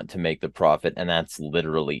they want to make the profit, and that's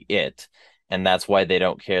literally it. And that's why they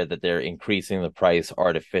don't care that they're increasing the price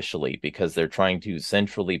artificially, because they're trying to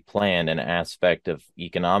centrally plan an aspect of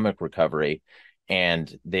economic recovery,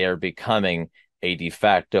 and they are becoming a de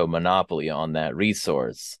facto monopoly on that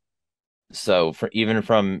resource. So for even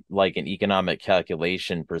from like an economic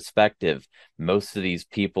calculation perspective, most of these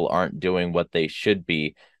people aren't doing what they should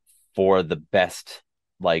be for the best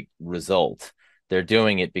like result. They're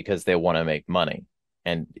doing it because they want to make money.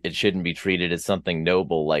 And it shouldn't be treated as something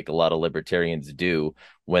noble like a lot of libertarians do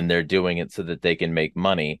when they're doing it so that they can make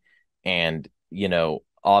money. And,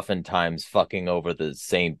 oftentimes fucking over the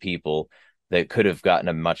same people that could have gotten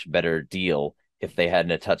a much better deal if they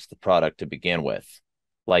hadn't touched the product to begin with.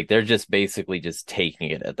 Like they're just basically just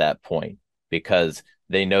taking it at that point because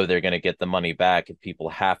they know they're going to get the money back if people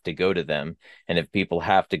have to go to them. And if people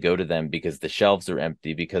have to go to them because the shelves are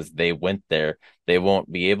empty because they went there, they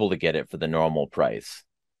won't be able to get it for the normal price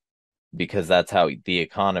because that's how the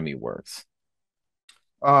economy works.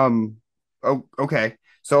 Um. Oh, okay.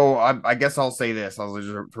 So I guess I'll say this. I'll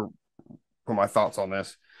just for my thoughts on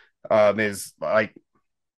this. Is like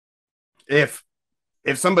if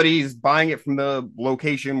somebody's buying it from the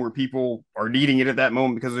location where people are needing it at that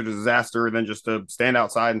moment because of a disaster, then just to stand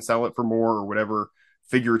outside and sell it for more or whatever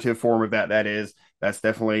figurative form of that is, that's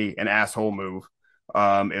definitely an asshole move.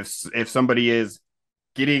 If somebody is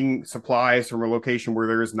getting supplies from a location where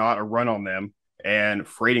there is not a run on them and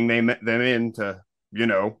freighting them in to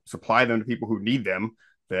supply them to people who need them,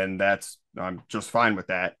 then I'm just fine with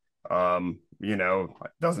that. It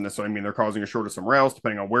doesn't necessarily mean they're causing a shortage somewhere else,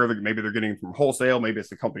 depending on where maybe they're getting from wholesale, maybe it's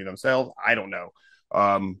the company themselves. I don't know.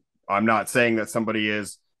 I'm not saying that somebody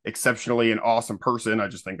is exceptionally an awesome person. I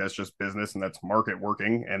just think that's just business and that's market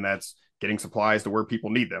working and that's getting supplies to where people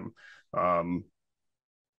need them. Um,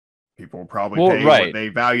 People will probably Well, pay what right. they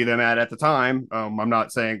value them at the time. I'm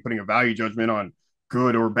not saying putting a value judgment on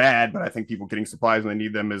good or bad, but I think people getting supplies when they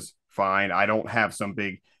need them is fine. I don't have some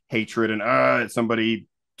big hatred and somebody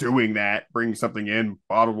doing that, bringing something in.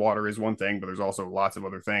 Bottled water is one thing, but there's also lots of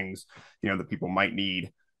other things, that people might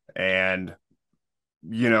need. And,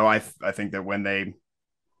 I think that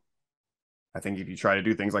I think if you try to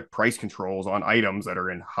do things like price controls on items that are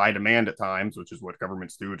in high demand at times, which is what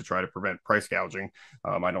governments do to try to prevent price gouging,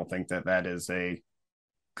 I don't think that is a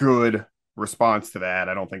good response to that.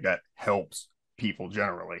 I don't think that helps people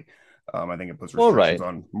generally. I think it puts Well, restrictions right.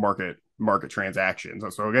 on market transactions.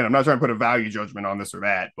 So again, I'm not trying to put a value judgment on this or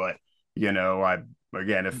that, but I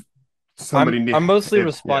again, if I'm mostly if yeah,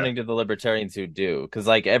 responding to the libertarians who do, because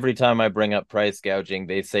like every time I bring up price gouging,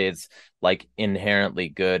 they say it's like inherently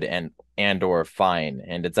good and or fine,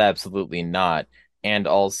 and it's absolutely not. And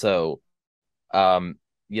also,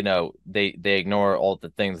 they ignore all the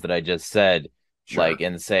things that I just said, like, sure.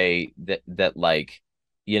 and say that like,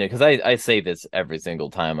 because I say this every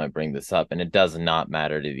single time I bring this up, and it does not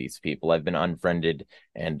matter to these people. I've been unfriended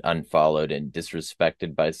and unfollowed and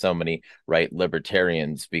disrespected by so many right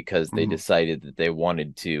libertarians because they Mhm. decided that they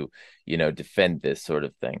wanted to, defend this sort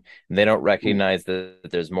of thing. And they don't recognize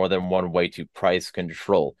that there's more than one way to price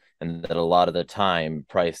control, and that a lot of the time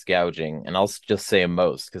price gouging, and I'll just say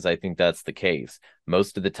most because I think that's the case,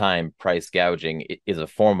 most of the time price gouging is a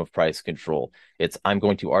form of price control. It's I'm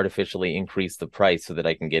going to artificially increase the price so that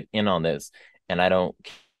I can get in on this, and I don't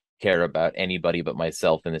care about anybody but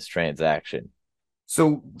myself in this transaction.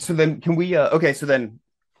 So then can we okay, so then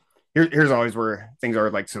here's always where things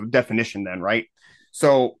are like, so definition then, right?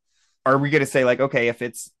 So are we going to say like, okay, if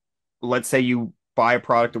it's, let's say you buy a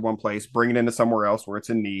product at one place, bring it into somewhere else where it's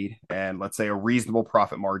in need, and let's say a reasonable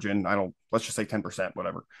profit margin, let's just say 10%,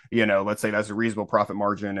 whatever, let's say that's a reasonable profit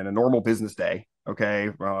margin in a normal business day, okay,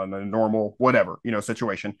 on a normal whatever,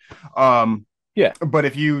 situation. Yeah. But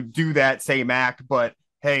if you do that same act, but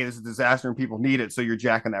hey, this is a disaster and people need it, so you're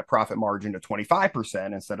jacking that profit margin to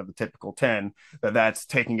 25% instead of the typical 10, that's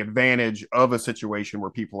taking advantage of a situation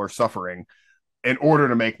where people are suffering in order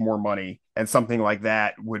to make more money. And something like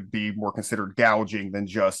that would be more considered gouging than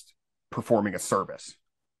just performing a service.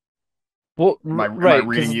 Well, Am I right,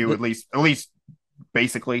 reading because you at least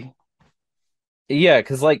basically? yeah,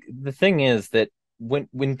 because like the thing is that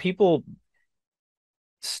when people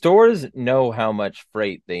stores know how much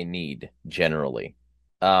freight they need generally.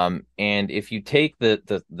 And if you take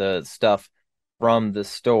the stuff from the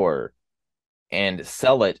store and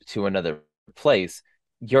sell it to another place,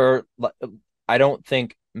 you're I don't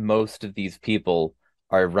think most of these people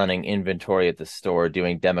are running inventory at the store,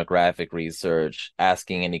 doing demographic research,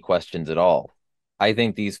 asking any questions at all. I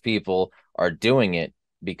think these people are doing it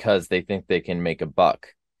because they think they can make a buck.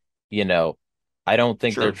 You know, I don't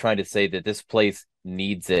think they're Sure. trying to say that this place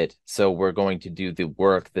needs it, so we're going to do the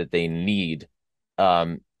work that they need.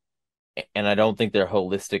 Um, and I don't think they're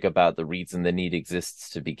holistic about the reason the need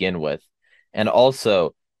exists to begin with. And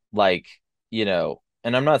also, like,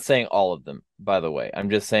 and I'm not saying all of them, by the way. I'm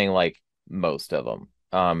just saying like most of them.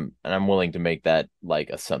 And I'm willing to make that like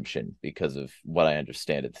assumption because of what I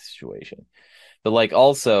understand of the situation. But like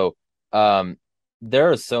also, um,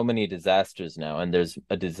 there are so many disasters now, and there's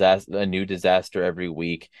a new disaster every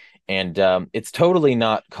week, and it's totally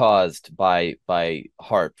not caused by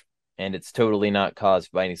HARP, and it's totally not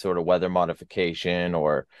caused by any sort of weather modification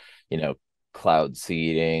or, you know, cloud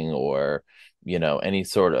seeding or any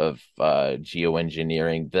sort of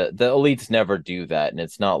geoengineering. The elites never do that, and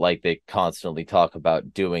it's not like they constantly talk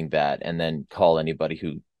about doing that and then call anybody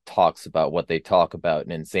who talks about what they talk about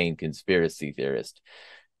an insane conspiracy theorist.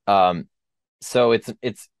 Um, so it's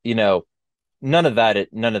none of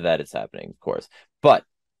that is happening, of course, but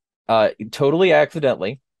totally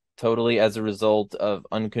accidentally, totally as a result of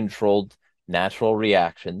uncontrolled natural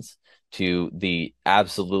reactions to the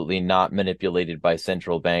absolutely not manipulated by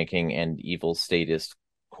central banking and evil statist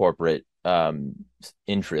corporate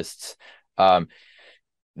interests. Um,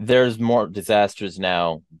 there's more disasters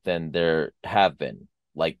now than there have been,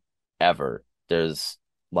 like ever. There's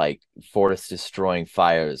like forest destroying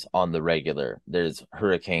fires on the regular. There's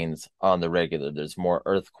hurricanes on the regular. There's more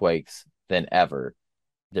earthquakes than ever.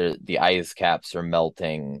 The ice caps are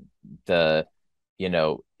melting. The you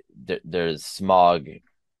know there's smog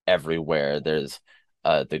everywhere. There's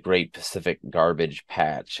the Great Pacific Garbage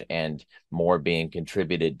Patch, and more being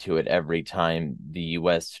contributed to it every time the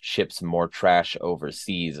U.S. ships more trash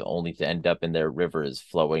overseas, only to end up in their rivers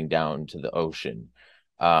flowing down to the ocean.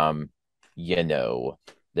 Um, you know,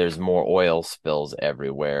 there's more oil spills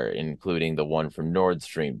everywhere, including the one from Nord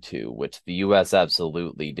Stream 2, which the US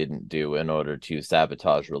absolutely didn't do in order to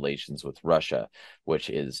sabotage relations with Russia, which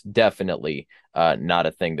is definitely not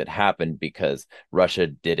a thing that happened because Russia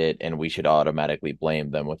did it and we should automatically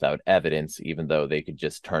blame them without evidence, even though they could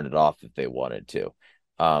just turn it off if they wanted to.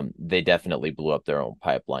 They definitely blew up their own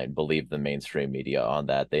pipeline. Believe the mainstream media on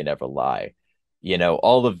that. They never lie.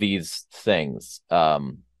 All of these things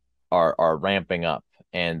are ramping up,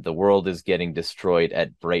 and the world is getting destroyed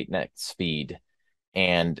at breakneck speed.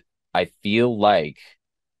 And I feel like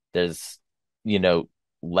there's, you know,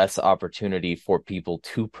 less opportunity for people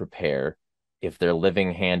to prepare if they're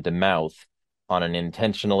living hand to mouth on an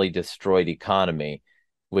intentionally destroyed economy,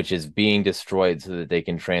 which is being destroyed so that they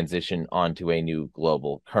can transition onto a new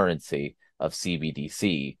global currency of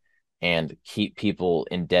CBDC and keep people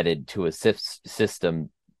indebted to a system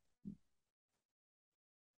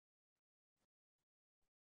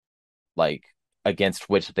like against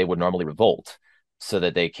which they would normally revolt, so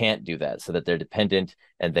that they can't do that, so that they're dependent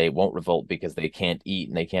and they won't revolt because they can't eat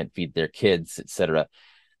and they can't feed their kids, etc.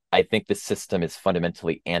 I think the system is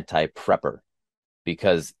fundamentally anti-prepper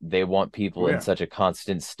because they want Oh people in yeah. such a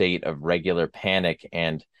constant state of regular panic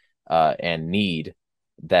and need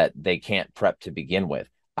that they can't prep to begin with.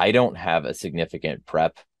 I don't have a significant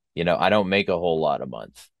prep. I don't make a whole lot a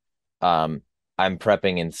month. Um, I'm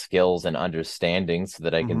prepping in skills and understanding so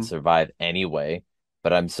that I can Mm-hmm. survive anyway,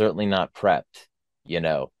 but I'm certainly not prepped. You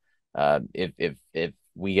know, if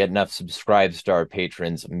we get enough subscribe star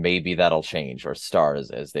patrons, maybe that'll change, or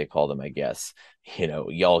stars as they call them, I guess.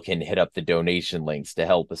 Y'all can hit up the donation links to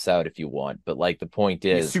help us out if you want. But like the point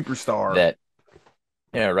Be a is superstar. that,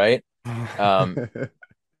 yeah, right. Um,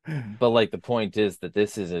 but like the point is that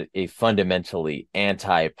this is a fundamentally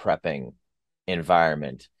anti-prepping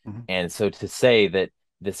environment. Mhm. And so to say that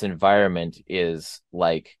this environment is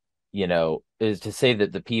like, is to say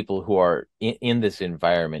that the people who are in this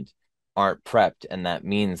environment aren't prepped, and that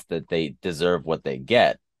means that they deserve what they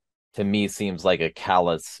get. to me seems like a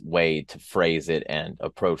callous way to phrase it and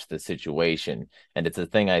approach the situation. And it's a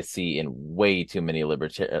thing I see in way too many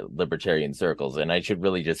libertarian circles. And I should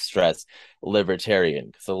really just stress libertarian,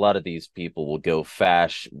 because a lot of these people will go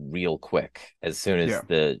fash real quick as soon as Yeah.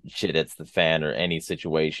 the shit hits the fan or any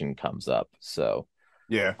situation comes up. So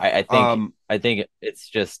Yeah. I think it's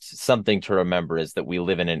just something to remember, is that we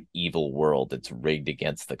live in an evil world that's rigged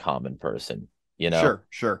against the common person, you know? Sure,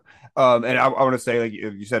 sure. And I want to say, like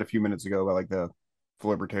you said a few minutes ago about like the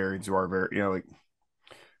libertarians who are very,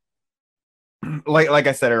 like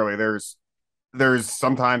I said earlier, there's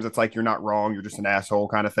sometimes it's like you're not wrong, you're just an asshole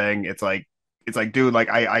kind of thing. It's like, dude, like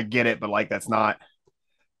I get it, but like that's not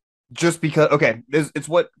just because okay, it's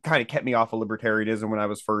what kind of kept me off of libertarianism when I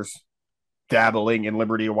was first dabbling in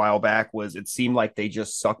liberty a while back was it seemed like they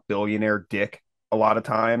just suck billionaire dick a lot of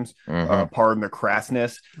times, Mm-hmm. pardon the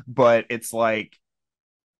crassness, but it's like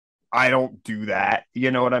I don't do that.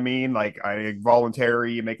 You know what I mean? Like I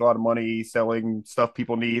voluntary, you make a lot of money selling stuff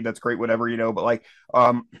people need. That's great, whatever,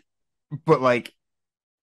 but like,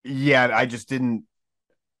 yeah, I just didn't.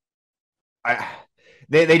 I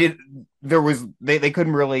they did there was they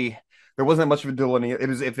couldn't really there wasn't much of a delineation. It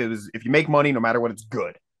was if you make money, no matter what, it's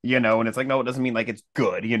good, and it's like no, it doesn't mean like it's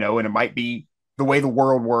good, and it might be the way the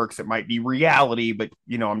world works, it might be reality, but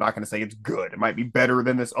I'm not going to say it's good. It might be better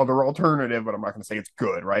than this other alternative, but I'm not going to say it's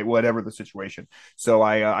good, right? Whatever the situation. So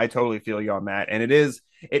I totally feel you on that, and it is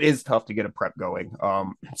tough to get a prep going.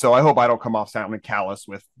 So I hope I don't come off sounding callous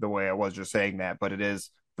with the way I was just saying that, but it is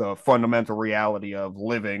the fundamental reality of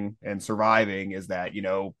living and surviving is that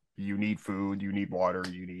you need food, you need water,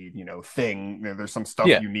 you need there's some stuff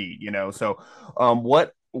Yeah. you need. So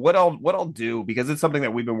what I'll do, because it's something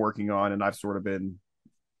that we've been working on, and I've sort of been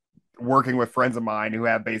working with friends of mine who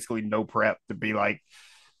have basically no prep to be like,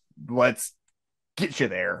 let's get you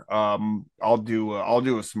there. I'll do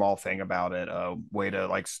a small thing about it, a way to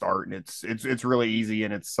like start, and it's really easy,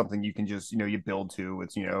 and it's something you can just you build to.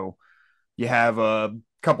 It's you have a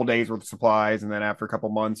couple days worth of supplies, and then after a couple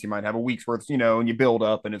months you might have a week's worth, and you build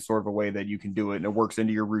up, and it's sort of a way that you can do it, and it works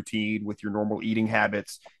into your routine with your normal eating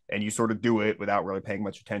habits, and you sort of do it without really paying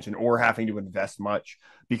much attention or having to invest much,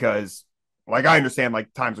 because like I understand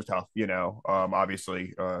like times are tough,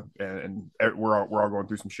 obviously, and we're all going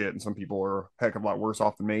through some shit, and some people are a heck of a lot worse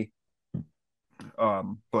off than me,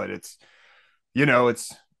 but it's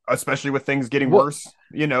especially with things getting Well, worse,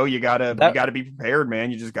 you gotta you that gotta be prepared,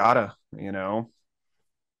 man. You just gotta.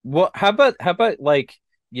 well, how about like,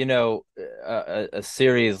 a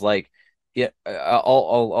series like, yeah,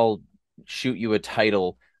 I'll shoot you a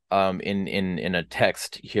title in a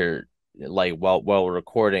text here, like while we're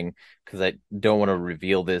recording, because I don't want to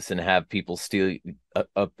reveal this and have people steal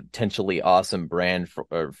a potentially awesome brand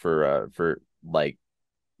for like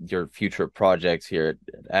your future projects here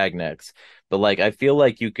at Agnex. But like I feel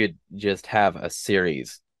like you could just have a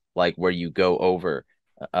series like where you go over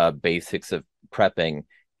basics of prepping,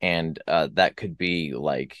 and that could be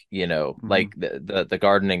like, Mm-hmm. like the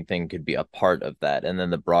gardening thing could be a part of that, and then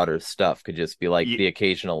the broader stuff could just be like the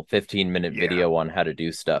occasional 15-minute Yeah, video on how to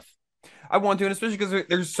do stuff. I want to, and especially because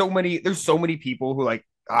there's so many people who like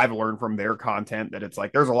I've learned from their content that it's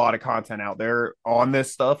like there's a lot of content out there on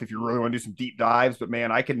this stuff if you really want to do some deep dives. But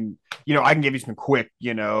man, I can give you some quick,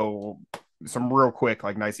 some real quick,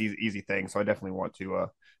 like nice easy things. So I definitely want to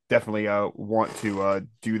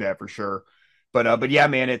do that for sure. But yeah,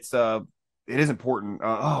 man, it is important.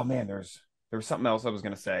 Oh man, there was something else I was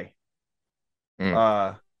gonna say. Mm.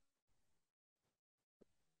 Uh,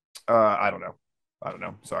 I don't know. I don't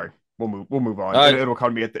know. Sorry. We'll move on. Uh, It'll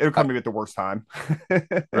come to me it'll uh, come to me at the worst time.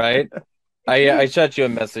 right. I shot you a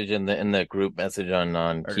message in the group message on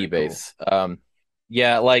Okay, cool. Keybase.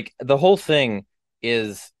 Yeah, like the whole thing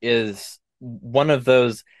is one of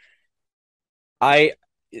those. I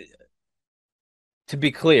To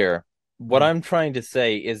be clear, what Mhm. I'm trying to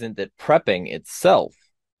say isn't that prepping itself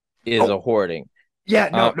is Oh, a hoarding. yeah,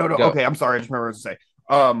 no, no, no. Go. Okay, I'm sorry. I just remember what to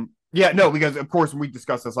say. Yeah, no, because of course we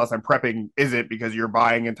discussed this last time. Prepping isn't because you're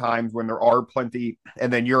buying in times when there are plenty,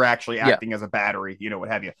 and then you're actually Yeah, acting as a battery, what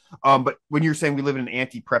have you. But when you're saying we live in an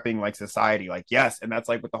anti-prepping like society, like yes, and that's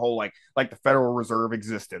like with the whole like the Federal Reserve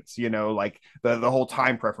existence, like the whole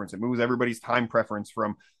time preference. It moves everybody's time preference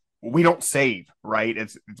from we don't save, right?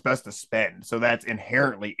 It's best to spend, so that's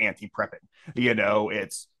inherently anti-prepping.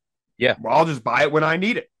 It's yeah, well, I'll just buy it when I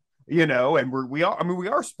need it. And we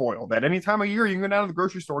are spoiled at any time of year. You can go down to the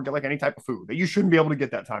grocery store and get like any type of food that you shouldn't be able to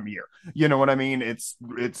get that time of year. You know what I mean? It's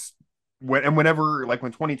whenever like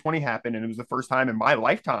when 2020 happened, and it was the first time in my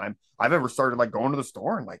lifetime I've ever started like going to the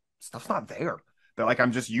store and like stuff's not there that like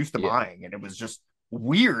I'm just used to yeah. buying, and it was just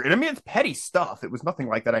weird. And I mean, it's petty stuff. It was nothing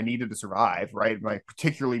like that I needed to survive, right? My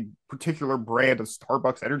particular brand of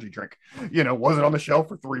Starbucks energy drink, wasn't on the shelf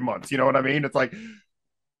for 3 months. You know what I mean? It's like,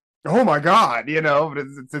 oh my God, but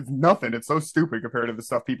it's nothing. It's so stupid compared to the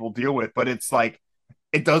stuff people deal with. But it's like,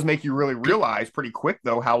 it does make you really realize pretty quick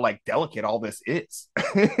though how like delicate all this is.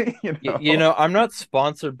 I'm not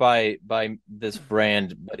sponsored by this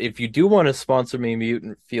brand, but if you do want to sponsor me,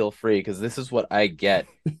 Mutant, feel free, because this is what I get,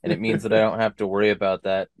 and it means that I don't have to worry about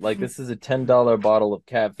that. Like, this is a $10 bottle of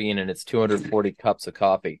caffeine, and it's 240 cups of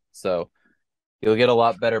coffee, so you'll get a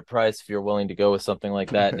lot better price if you're willing to go with something like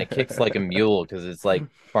that, and it kicks like a mule because it's like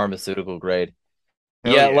pharmaceutical grade.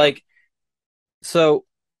 Hell Yeah, yeah. like, so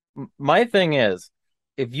my thing is,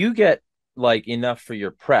 if you get like enough for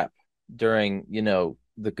your prep during,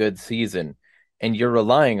 the good season, and you're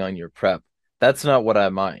relying on your prep, that's not what I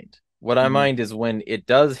mind. What I Mhm. mind is when it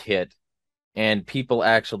does hit and people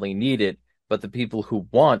actually need it, but the people who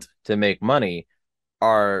want to make money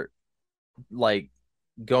are like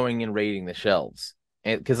going and raiding the shelves.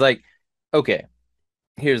 And because, like, okay,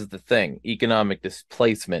 here's the thing: economic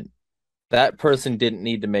displacement. That person didn't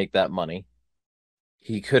need to make that money.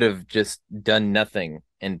 He could have just done nothing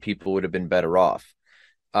and people would have been better off.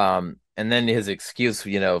 And then his excuse,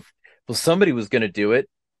 well, somebody was going to do it.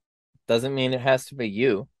 Doesn't mean it has to be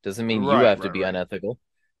you. Doesn't mean you Right, have to right, be right. unethical.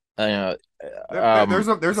 Uh, There's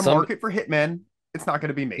a some, market for hitmen. It's not going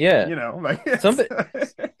to be me, yeah, like somebody,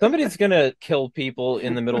 somebody's going to kill people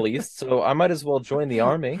in the Middle East, so I might as well join the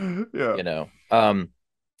army, yeah. you know.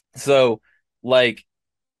 So like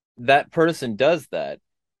that person does that,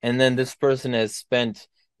 and then this person has spent,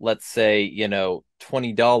 let's say,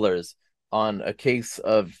 $20 on a case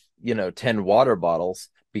of, 10 water bottles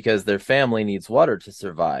because their family needs water to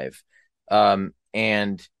survive.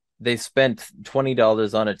 And they spent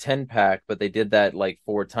 $20 on a 10 pack, but they did that like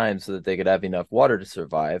 4 times so that they could have enough water to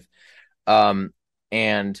survive.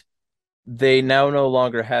 And they now no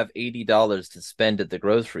longer have $80 to spend at the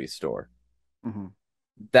grocery store. Mhm.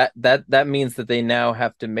 That means that they now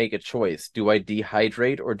have to make a choice. Do I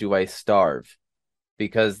dehydrate or do I starve?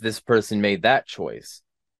 Because this person made that choice.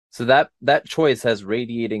 So that choice has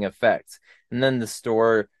radiating effects. And then the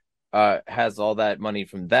store has all that money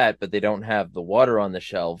from that, but they don't have the water on the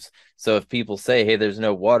shelves. So if people say, hey, there's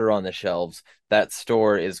no water on the shelves, that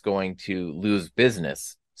store is going to lose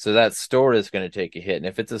business. So that store is going to take a hit. And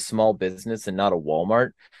if it's a small business and not a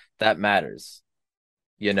Walmart, that matters.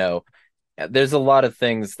 You know, there's a lot of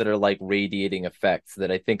things that are like radiating effects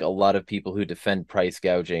that I think a lot of people who defend price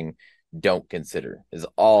gouging don't consider, is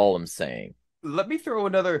all I'm saying. Let me throw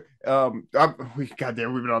another. Goddamn, we've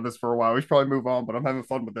been on this for a while. We should probably move on, but I'm having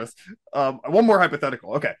fun with this. One more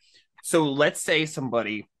hypothetical. Okay, so let's say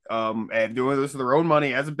somebody, and doing this with their own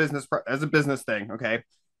money as a business thing. Okay,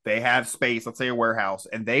 they have space. Let's say a warehouse,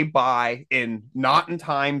 and they buy in not in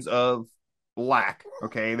times of lack.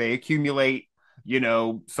 Okay, they accumulate,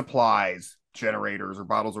 supplies, generators, or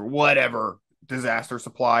bottles, or whatever disaster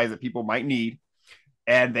supplies that people might need,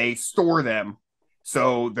 and they store them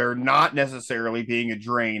so they're not necessarily being a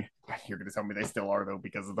drain. You're going to tell me they still are though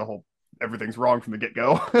because of the whole everything's wrong from the get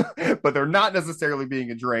go, but they're not necessarily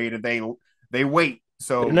being a drain, and they wait. They're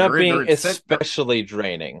So not being they're especially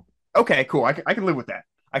draining. okay. Cool. I can live with that.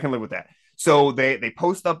 I can live with that. So they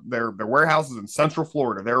post up their warehouses in Central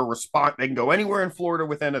Florida. They're a response. They can go anywhere in Florida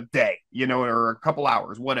within a day, or a couple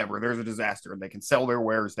hours, whatever. There's a disaster, and they can sell their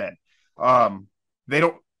wares then. They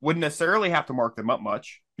don't wouldn't necessarily have to mark them up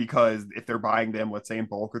much because if they're buying them, let's say in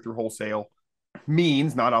bulk or through wholesale,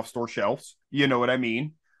 means not off store shelves. You know what I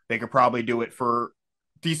mean? They could probably do it for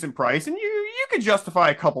decent price, and you could justify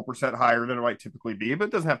a couple percent higher than it might typically be, but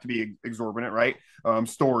it doesn't have to be exorbitant, right?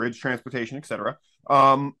 Storage, transportation, etc.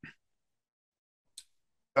 Um,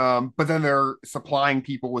 but then they're supplying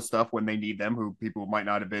people with stuff when they need them, who people might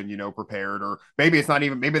not have been, prepared, or maybe it's not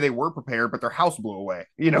even, maybe they were prepared, but their house blew away,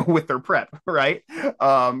 with their prep, right?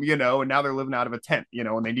 And now they're living out of a tent,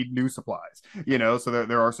 and they need new supplies, so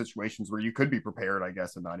there are situations where you could be prepared, I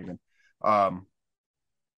guess, and not even, um,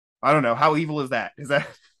 I don't know. How evil is that? Is that,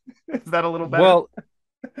 is that a little better? Well,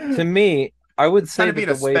 to me, I would Kind say of that being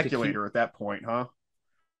the a way to keep speculator at that point, huh?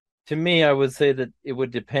 to me, I would say that it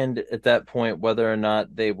would depend at that point whether or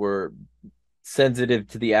not they were sensitive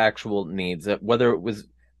to the actual needs, whether it was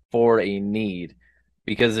for a need.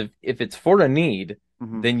 Because if it's for a need,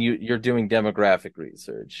 Mm-hmm. then you're doing demographic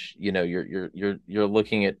research. You're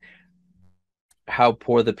looking at how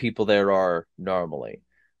poor the people there are normally,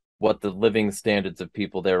 what the living standards of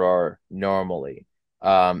people there are normally,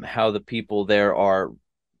 how the people there are,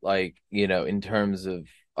 like, in terms of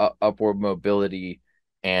upward mobility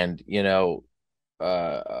and,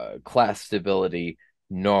 class stability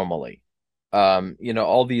normally.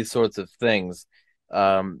 All these sorts of things.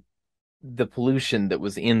 Um, the pollution that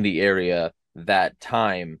was in the area that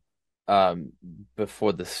time um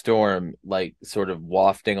before the storm, like sort of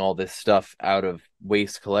wafting all this stuff out of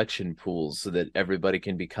waste collection pools so that everybody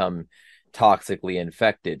can become toxically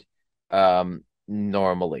infected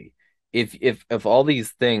normally. If all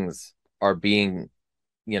these things are being,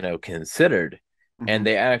 considered, and Hmm.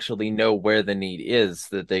 they actually know where the need is,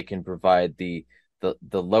 so that they can provide the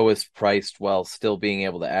lowest priced while still being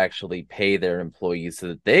able to actually pay their employees so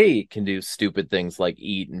that they can do stupid things like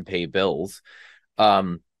eat and pay bills.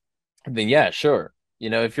 um then yeah, sure,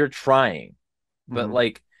 if you're trying. But Hmm.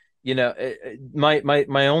 like,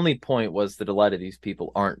 my only point was that a lot of these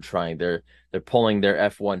people aren't trying. They're pulling their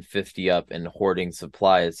F-150 up and hoarding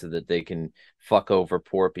supplies so that they can fuck over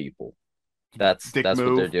poor people. that's Dick that's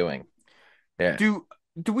what they're move. doing. Yeah. Do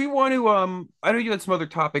do we want to I know you had some other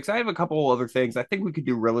topics. I have a couple other things I think we could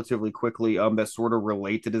do relatively quickly that sort of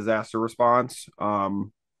relate to disaster response.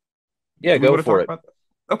 Yeah, Do we go want to for talk it. about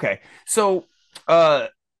that? Okay. So uh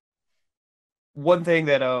one thing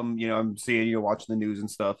that I'm seeing, watching the news and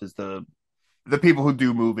stuff is the people who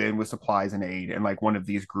do move in with supplies and aid, and like one of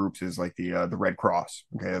these groups is like the Red Cross.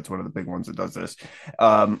 Okay, that's one of the big ones that does this.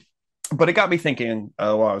 Um but it got me thinking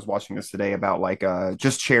while I was watching this today about like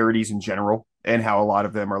just charities in general and how a lot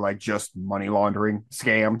of them are like just money laundering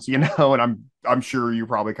scams, and I'm sure you're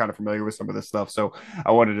probably kind of familiar with some of this stuff. So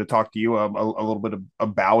I wanted to talk to you a little bit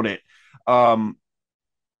about it. Um,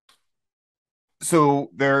 so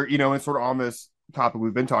they're, and sort of on this topic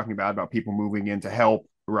we've been talking about people moving in to help,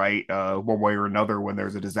 right? One way or another when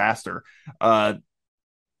there's a disaster. Uh,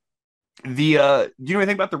 do you know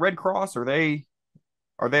anything about the Red Cross? Are they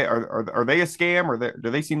a scam, or do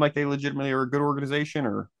they seem like they legitimately are a good organization,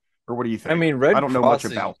 or what do you I think? mean, I don't know much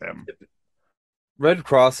about them. Red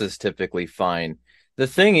Cross is typically fine. The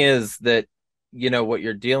thing is that, what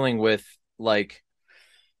you're dealing with, like,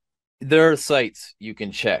 there are sites you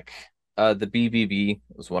can check. The BBB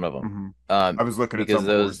was one of them. Hmm. I Um, was looking at because some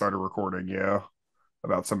before we those, started recording, yeah,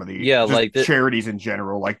 about some of the yeah, just like the charities in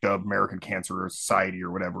general, like the American Cancer Society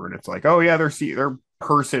or whatever, and it's like, oh yeah, their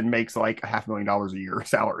person makes like $500,000 a year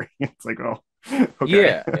salary. It's like, oh,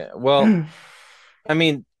 okay. yeah, yeah. Well, I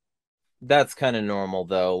mean, that's kind of normal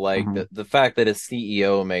though. Like Hmm. the fact that a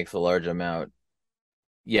CEO makes a large amount,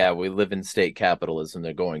 yeah, we live in state capitalism,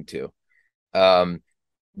 they're going to. Um,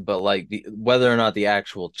 but like whether or not the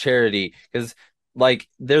actual charity, because like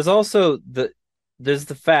there's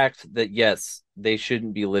the fact that yes, they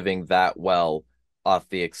shouldn't be living that well off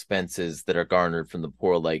the expenses that are garnered from the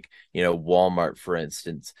poor. Like, Walmart, for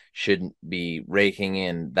instance, shouldn't be raking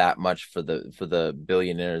in that much for the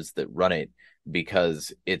billionaires that run it,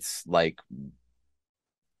 because it's like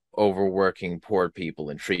overworking poor people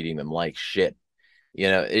and treating them like shit.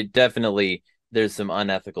 It definitely, there's some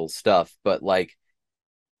unethical stuff, but like,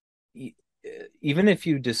 e- even if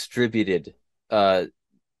you distributed uh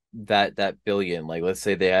that billion, like let's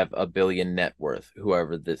say they have a billion net worth,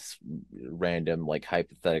 whoever this random like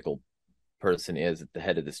hypothetical person is at the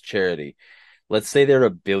head of this charity, let's say they're a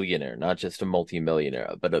billionaire, not just a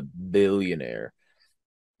multimillionaire, but a billionaire.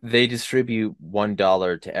 They distribute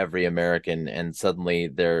 $1 to every American, and suddenly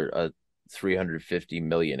they're a 350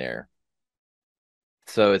 millionaire.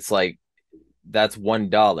 So it's like, that's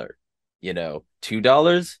 $1.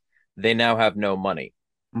 $2, they now have no money.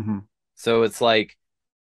 Hmm. So it's like,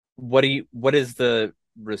 what is the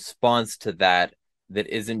response to that, that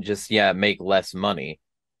isn't just, yeah, make less money?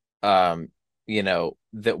 um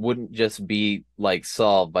that wouldn't just be like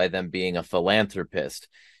solved by them being a philanthropist.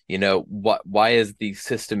 Why is the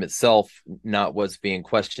system itself not what's being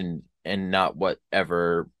questioned, and not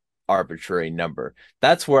whatever arbitrary number?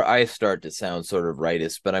 That's where I start to sound sort of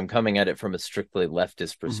rightist, but I'm coming at it from a strictly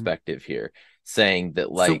leftist Hmm. perspective here, saying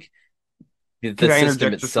that So like the can I system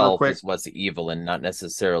interject just real itself quick? is what's evil, and not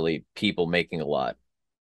necessarily people making a lot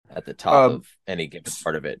at the top Um, of any given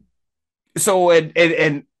part of it. so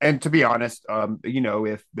and to be honest,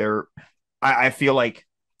 if they're, I feel like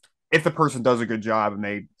if the person does a good job and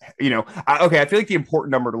they, okay, I feel like the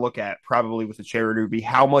important number to look at probably with a charity would be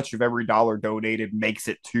how much of every dollar donated makes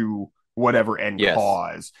it to whatever end Yes.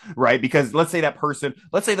 cause, right? Because let's say the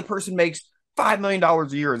person makes $5 million a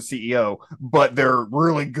year as CEO, but they're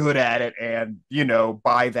really good at it, and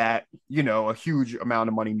by that, a huge amount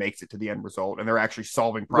of money makes it to the end result, and they're actually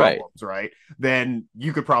solving Right. problems, right? Then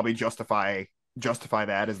you could probably justify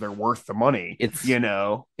that as they're worth the money, It's you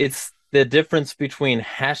know. it's the difference between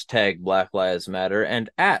hashtag Black Lives Matter and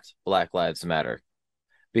at Black Lives Matter.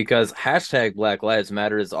 Because hashtag Black Lives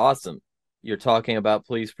Matter is awesome. you're talking about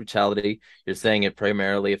police brutality. You're saying it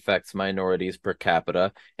primarily affects minorities per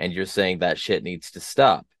capita, and you're saying that shit needs to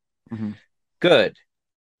stop. Mhm. Good.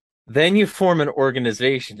 Then you form an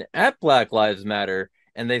organization at Black Lives Matter,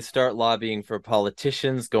 and they start lobbying for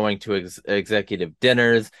politicians, going to executive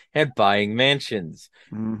dinners, and buying mansions.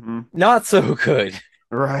 Mhm. Not so good.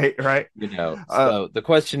 Right, right. So the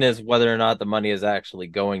question is whether or not the money is actually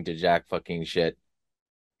going to jack fucking shit.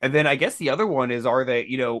 And then I guess the other one is, are they,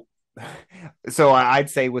 so I'd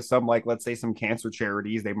say with some, like, let's say some cancer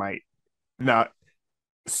charities, they might not,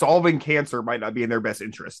 solving cancer might not be in their best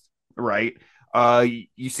interest, right?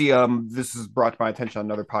 You see, this is brought to my attention on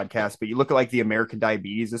another podcast, but you look at like the American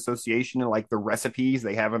Diabetes Association and like the recipes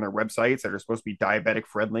they have on their websites that are supposed to be diabetic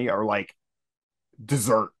friendly are like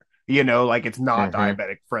dessert, like it's not Mm-hmm.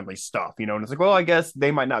 diabetic friendly stuff, and it's like, well, I guess they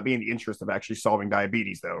might not be in the interest of actually solving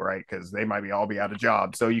diabetes though, right? Because they might be all be out of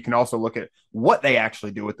job. So you can also look at what they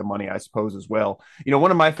actually do with the money, I suppose, as well. One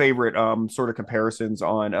of my favorite sort of comparisons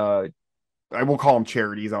on I will call them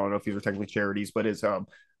charities. I don't know if these are technically charities, but it's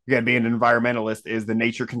again, being an environmentalist, is the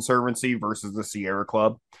Nature Conservancy versus the Sierra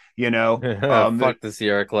Club. Fuck the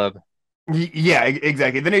Sierra Club. Yeah,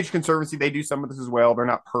 exactly. The Nature Conservancy, they do some of this as well. They're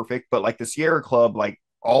not perfect, but like the Sierra Club, like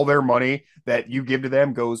all their money that you give to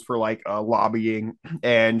them goes for like lobbying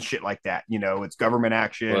and shit like that. It's government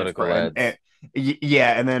action. It's for Political ads.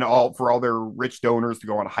 yeah, and then all their rich donors to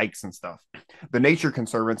go on hikes and stuff. The Nature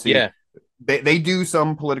Conservancy, Yeah. they do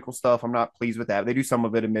some political stuff. I'm not pleased with that. They do some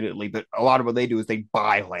of it, admittedly, but a lot of what they do is they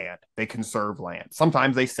buy land, they conserve land.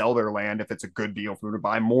 Sometimes they sell their land if it's a good deal for them to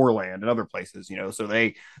buy more land in other places. So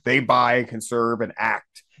they buy and conserve and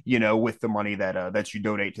act, with the money that you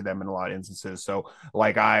donate to them in a lot of instances. So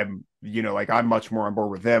like I'm much more on board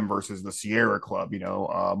with them versus the Sierra Club.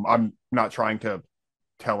 I'm not trying to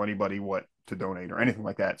tell anybody what to donate or anything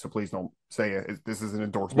like that. So please don't say this is an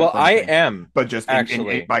endorsement Well, for I anything. am But just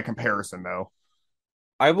actually. by comparison, though.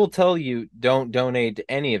 I will tell you, don't donate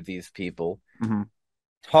to any of these people. Mm-hmm.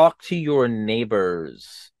 Talk to your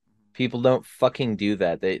neighbors. People don't fucking do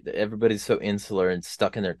that. Everybody's so insular and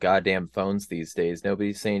stuck in their goddamn phones these days.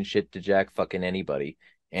 Nobody's saying shit to jack fucking anybody.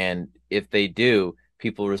 And if they do,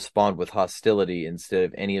 people respond with hostility instead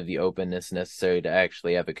of any of the openness necessary to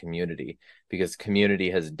actually have a community, because community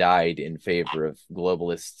has died in favor of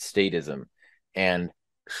globalist statism. And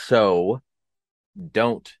so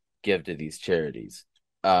don't give to these charities.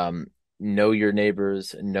 Know your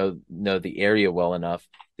neighbors, know the area well enough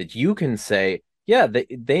that you can say, yeah,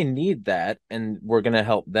 they need that, and we're gonna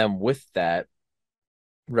help them with that,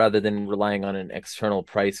 rather than relying on an external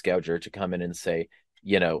price gouger to come in and say,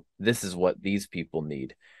 this is what these people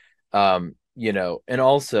need. And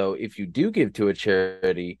also if you do give to a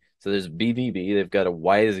charity, so there's BBB, they've got a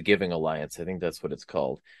Wise Giving Alliance, I think that's what it's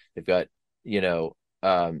called. They've got, it's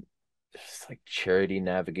like Charity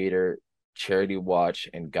Navigator, Charity Watch,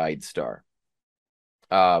 and Guide Star.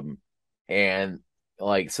 And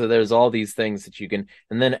like, so there's all these things that you can,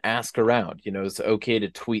 and then ask around. It's okay to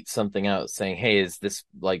tweet something out saying, hey, is this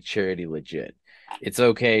like charity legit? It's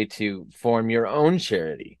okay to form your own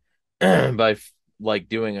charity by like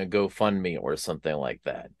doing a GoFundMe or something like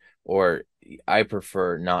that. Or I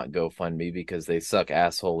prefer not GoFundMe because they suck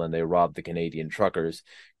asshole and they rob the Canadian truckers.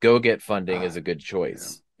 Go Get Funding is a good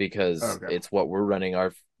choice because Okay. it's what we're running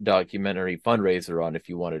our documentary fundraiser on if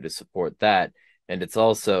you wanted to support that. And it's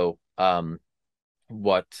also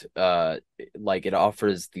what like it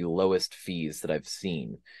offers the lowest fees that I've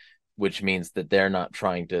seen, which means that they're not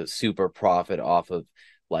trying to super profit off of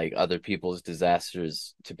like other people's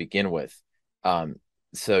disasters to begin with.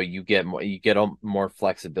 So you get more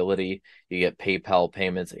flexibility. You get PayPal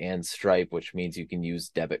payments and Stripe, which means you can use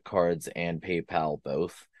debit cards and PayPal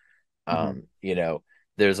both. Mm-hmm.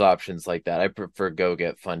 There's options like that. I prefer Go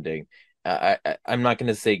Get Funding. I'm not going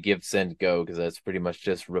to say Give Send Go because that's pretty much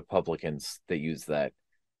just Republicans that use that.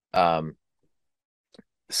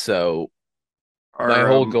 So my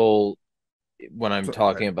whole goal when I'm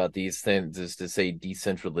talking about these things is to say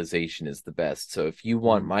decentralization is the best. So if you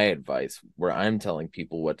want my advice, where I'm telling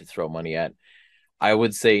people what to throw money at, I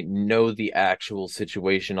would say know the actual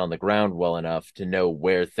situation on the ground well enough to know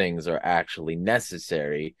where things are actually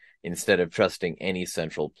necessary instead of trusting any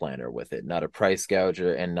central planner with it, not a price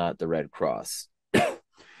gouger and not the Red Cross.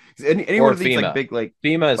 Any Or one of these FEMA. like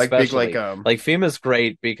big FEMA like big especially. Like FEMA's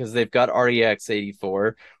great because they've got REX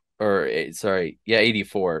 84 or sorry, yeah,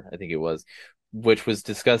 84, I think it was, which was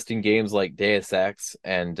discussed in games like Deus Ex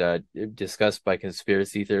and discussed by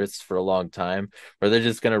conspiracy theorists for a long time, where they're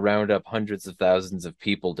just going to round up hundreds of thousands of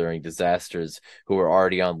people during disasters who are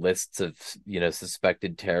already on lists of,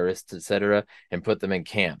 suspected terrorists, etc., and put them in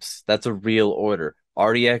camps. That's a real order.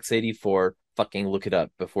 RDX84. Fucking look it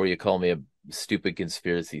up before you call me a stupid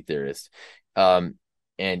conspiracy theorist. Um,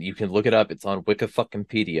 and you can look it up. It's on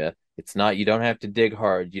Wikifuckingpedia. It's not, you don't have to dig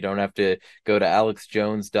hard. You don't have to go to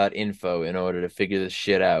alexjones.info in order to figure this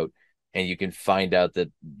shit out. And you can find out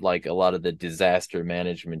that like a lot of the disaster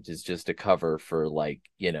management is just a cover for like,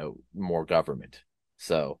 more government.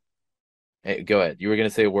 So hey, go ahead. You were gonna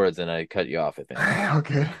say words and I cut you off, I think.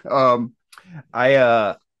 Okay.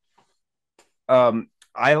 I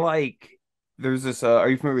I like. There's this. Are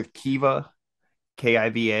you familiar with Kiva?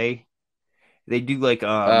 Kiva. They do like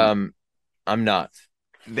I'm not.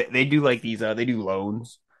 they do like these they do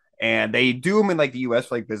loans, and they do them in like the US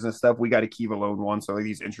for like business stuff. We got a Kiva loan one, so like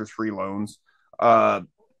these interest free loans. Uh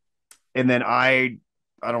and then I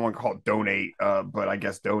don't want to call it donate, but I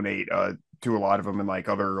guess donate to a lot of them in like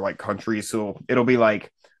other like countries. So it'll be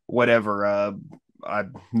like whatever.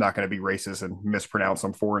 I'm not going to be racist and mispronounce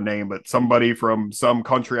some foreign name, but somebody from some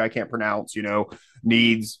country I can't pronounce,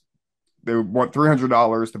 needs they want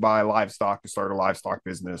 $300 to buy livestock to start a livestock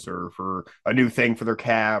business, or for a new thing for their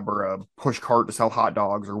cab, or a push cart to sell hot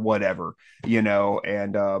dogs, or whatever,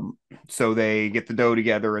 and so they get the dough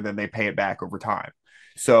together and then they pay it back over time.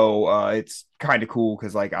 So it's kind of cool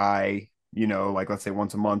because like like let's say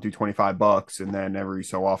once a month do $25, and then every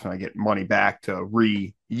so often I get money back to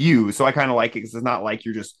reuse. So I kind of like it because it's not like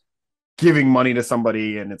you're just giving money to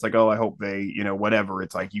somebody and it's like, oh, I hope they, whatever.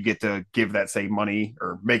 It's like you get to give that same money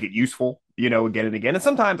or make it useful, again and again. And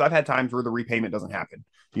sometimes I've had times where the repayment doesn't happen,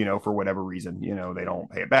 for whatever reason, they don't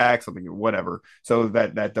pay it back, something, whatever. So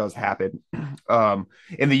that does happen.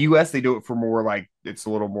 In the US, they do it for more like, it's a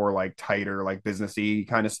little more like tighter, like businessy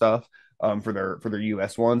kind of stuff. For their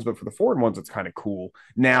US ones, but for the foreign ones, it's kind of cool.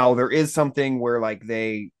 Now there is something where like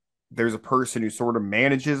there's a person who sort of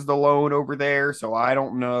manages the loan over there. So I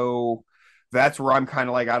don't know. That's where I'm kind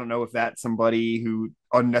of like, I don't know if that's somebody who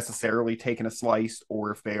unnecessarily taking a slice,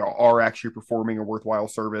 or if they are actually performing a worthwhile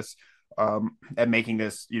service and making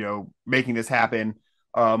this happen.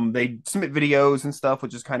 They submit videos and stuff,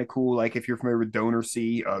 which is kind of cool. Like if you're familiar with Donor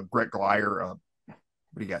C, Greg Glyer,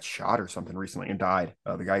 but he got shot or something recently and died.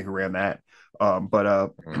 The guy who ran that.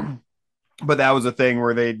 But but that was a thing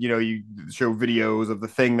where they, you show videos of the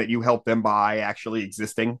thing that you helped them buy actually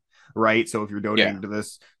existing, right? So if you're donating to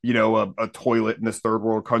this, a toilet in this third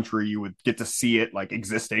world country, you would get to see it like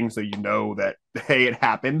existing, so that hey, it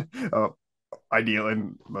happened. Ideal,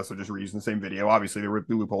 and unless they're just reusing the same video. Obviously, there were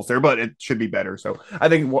loopholes there, but it should be better. So I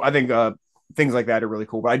think things like that are really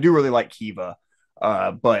cool. But I do really like Kiva.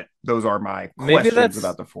 But those are my questions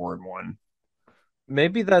about the foreign one.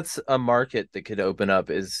 Maybe that's a market that could open up,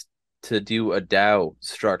 is to do a DAO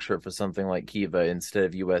structure for something like Kiva instead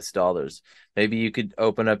of US dollars. Maybe you could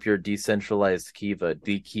open up your decentralized Kiva,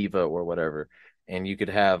 DKiva or whatever, and you could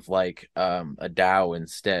have like a DAO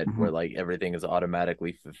instead, where like everything is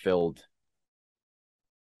automatically fulfilled.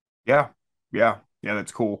 Yeah,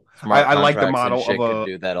 that's cool. I like the model of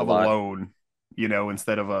a loan,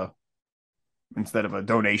 instead of a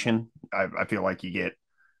donation. I feel like you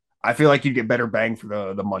get better bang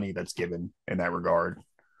for the money that's given in that regard.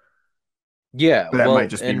 Yeah, but that might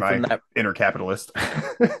just be my inner capitalist.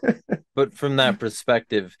 But from that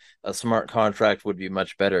perspective, a smart contract would be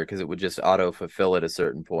much better because it would just auto fulfill at a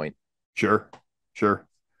certain point. Sure.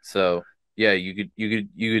 So yeah, you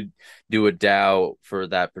could do a DAO for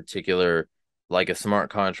that particular, like a smart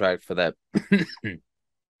contract for that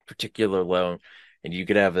particular loan, and you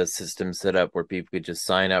could have a system set up where people could just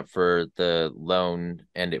sign up for the loan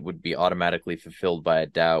and it would be automatically fulfilled by a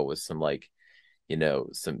DAO with some like,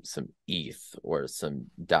 some ETH or some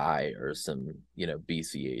DAI or some,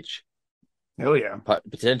 BCH. Hell yeah.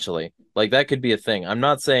 Potentially. Like that could be a thing. I'm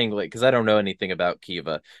not saying like, because I don't know anything about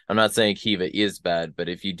Kiva. I'm not saying Kiva is bad, but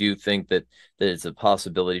if you do think that there's a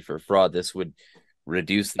possibility for fraud, this would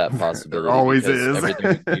reduce that possibility. There always is.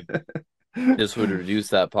 This would reduce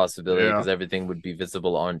that possibility because everything would be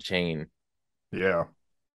visible on chain. Yeah.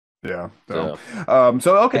 So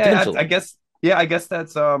okay, I guess. Yeah, I guess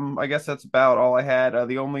that's about all I had.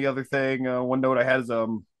 The only other thing, one note I had is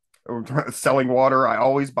selling water. I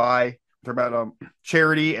always buy. Talk about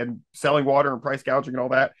charity and selling water and price gouging and all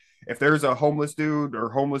that. If there's a homeless dude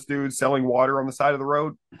selling water on the side of the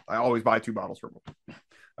road, I always buy 2 bottles from them.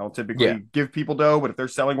 I don't typically give people dough, but if they're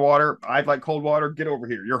selling water, I'd like cold water. Get over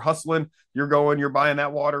here. You're hustling. You're buying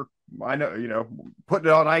that water. I know, putting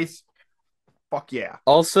it on ice. Fuck yeah.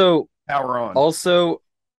 Also, power on. Also,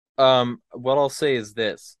 what I'll say is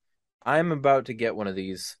this: I'm about to get one of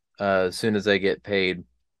these as soon as I get paid.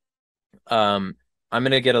 I'm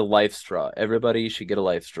gonna get a life straw. Everybody should get a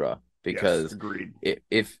life straw because agreed.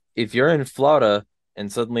 If you're in Florida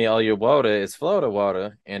and suddenly all your water is Florida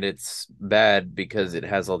water, and it's bad because it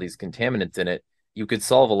has all these contaminants in it. You could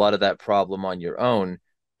solve a lot of that problem on your own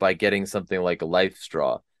by getting something like a life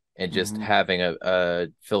straw and just Hmm. having a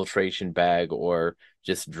filtration bag, or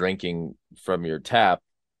just drinking from your tap,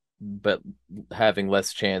 but having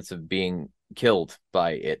less chance of being killed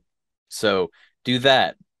by it. So do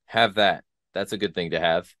that. Have that. That's a good thing to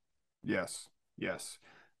have. Yes, yes.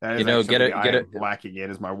 That You is know, actually get something it, I get it. am lacking in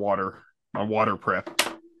is my water prep.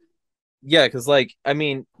 Yeah, because like, I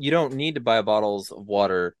mean, you don't need to buy bottles of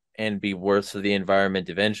water and be worse for the environment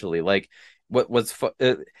eventually. Like, what's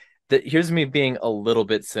here's me being a little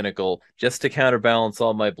bit cynical, just to counterbalance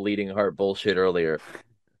all my bleeding heart bullshit earlier.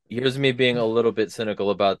 Here's me being a little bit cynical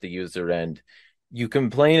about the user end. You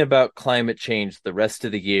complain about climate change the rest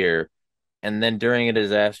of the year, and then during a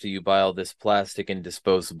disaster, you buy all this plastic and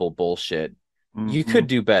disposable bullshit. You Hmm. could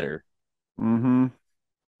do better. Hmm.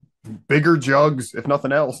 Bigger jugs, if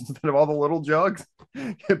nothing else, instead of all the little jugs,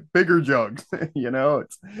 get bigger jugs.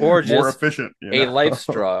 It's Or more just efficient. a life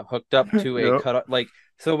straw hooked up to a Yep. cut, like,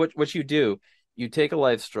 so what you do, you take a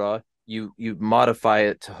life straw, you modify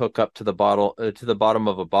it to hook up to the bottle, to the bottom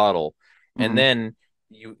of a bottle, and Hmm. then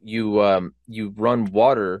you run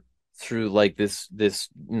water through like this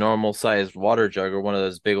normal sized water jug, or one of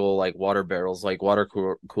those big old like water barrels, like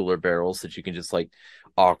cooler barrels that you can just like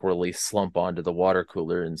awkwardly slump onto the water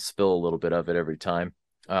cooler and spill a little bit of it every time.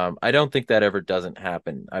 I don't think that ever doesn't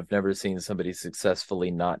happen. I've never seen somebody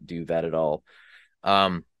successfully not do that at all.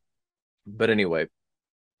 Um, but anyway,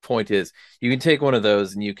 point is, you can take one of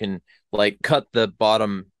those and you can like cut the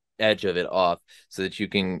bottom edge of it off so that you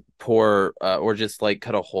can pour, or just like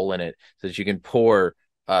cut a hole in it so that you can pour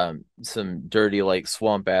some dirty like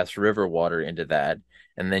swamp ass river water into that,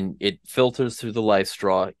 and then it filters through the life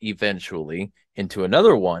straw eventually into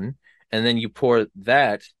another one, and then you pour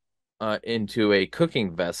that into a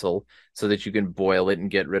cooking vessel so that you can boil it and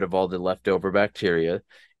get rid of all the leftover bacteria,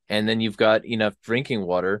 and then you've got enough drinking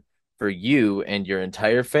water for you and your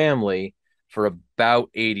entire family for about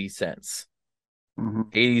 80 cents. Hmm.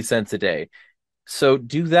 80 cents a day. So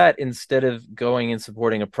do that instead of going and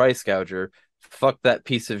supporting a price gouger. Fuck that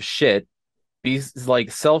piece of shit. Be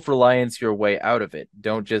like, self-reliance your way out of it.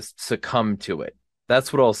 Don't just succumb to it.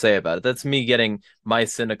 That's what I'll say about it. That's me getting my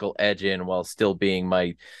cynical edge in while still being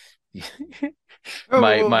my Oh,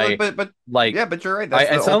 well, my but like, yeah, but you're right. That's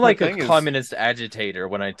I the sound ultimate like a thing is, communist agitator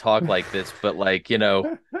when I talk like this, but like, but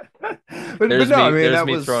no, I mean there's that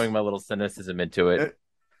me was. throwing my little cynicism into it.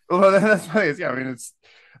 Well, that's funny. Yeah, I mean, it's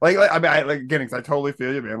like I mean, like again, 'cause I totally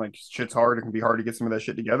feel you, man. Like shit's hard. It can be hard to get some of that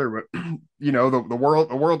shit together, but the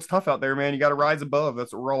world's tough out there, man. You got to rise above.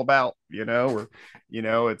 That's what we're all about, Or,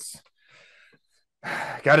 it's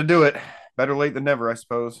got to do it. Better late than never, I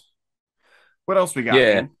suppose. What else we got,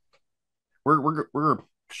 Yeah. man? We're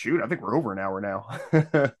shoot. I think we're over an hour now.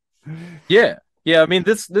 Yeah. Yeah, I mean,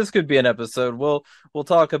 this could be an episode. We'll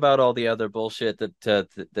talk about all the other bullshit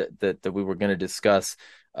that we were going to discuss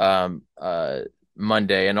um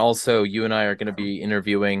Monday, and also you and I are going to be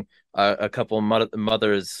interviewing a couple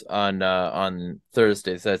mothers on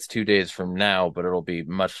Thursday. So that's 2 days from now, but it'll be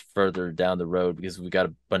much further down the road because we got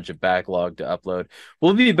a bunch of backlog to upload.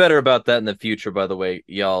 We'll be better about that in the future, by the way,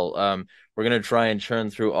 y'all. We're going to try and churn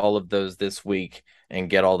through all of those this week and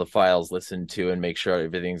get all the files listened to and make sure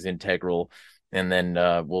everything's integral. And then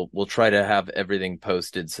we'll try to have everything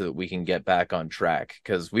posted so that we can get back on track,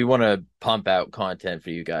 because we want to pump out content for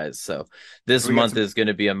you guys. So this we got month some. is going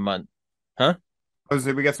to be a month, huh? I was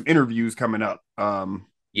say we got some interviews coming up. Too.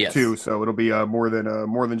 Yes. So it'll be more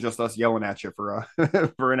than just us yelling at you for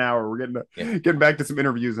for an hour. We're getting Yeah. getting back to some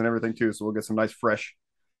interviews and everything too. So we'll get some nice fresh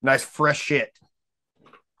shit.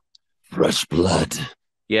 Fresh blood.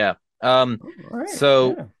 Yeah. All right.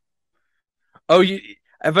 So, Yeah. oh, you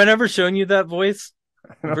have I never shown you that voice?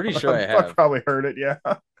 I'm pretty sure I I've have. probably heard it. Yeah.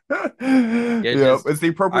 Yeah, Yeah. just It's the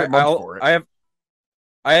appropriate month for it.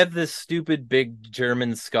 I have this stupid big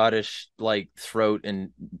German Scottish like throat and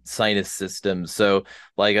sinus system. So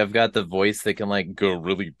like, I've got the voice that can like go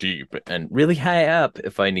really deep and really high up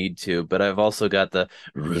if I need to, but I've also got the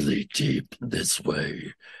really deep this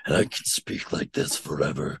way, and I can speak like this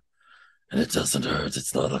forever. And it doesn't hurt.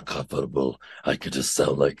 It's not uncomfortable. I could just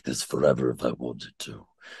sound like this forever if I wanted to,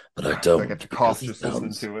 but I So I get don't, to because cough it just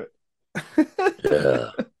listening sounds, to it.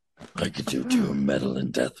 yeah, I could do doom metal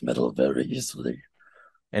and death metal very easily.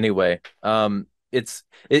 Anyway,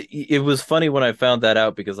 it was funny when I found that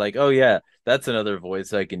out, because like, oh yeah, that's another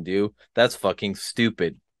voice I can do. That's fucking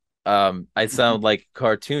stupid. I sound like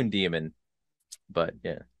cartoon demon, but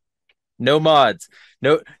yeah. No mods.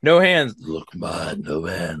 No hands. Look, mod, no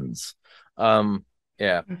hands. Um,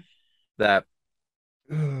 yeah, that.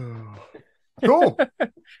 Cool.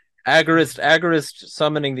 Agorist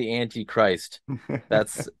summoning the Antichrist.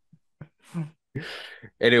 That's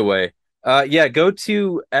anyway. Yeah, go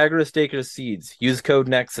to Agorist Acres Seeds. Use code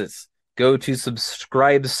Nexus. Go to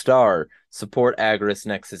Subscribe Star. Support Agorist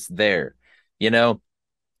Nexus there. You know,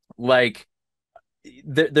 like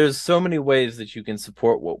there's so many ways that you can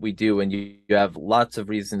support what we do, and you have lots of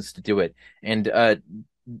reasons to do it. And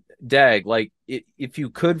Dag, like if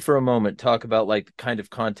you could for a moment talk about like the kind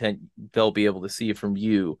of content they'll be able to see from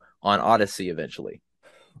you on Odyssey eventually.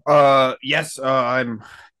 Yes, I'm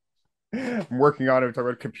working on it. Talking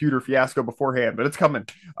about a computer fiasco beforehand, but it's coming.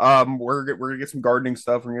 We're gonna get some gardening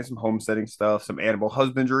stuff. We're gonna get some homesteading stuff, some animal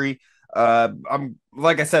husbandry. I'm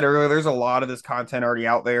like I said earlier, there's a lot of this content already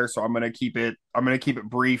out there, so I'm gonna keep it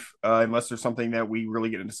brief, unless there's something that we really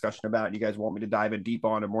get a discussion about and you guys want me to dive in deep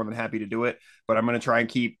on. I'm more than happy to do it, but I'm gonna try and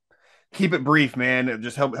keep it brief, man.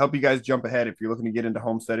 Just help you guys jump ahead if you're looking to get into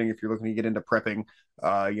homesteading, if you're looking to get into prepping.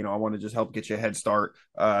 I want to just help get you a head start.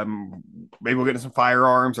 Maybe we'll get into some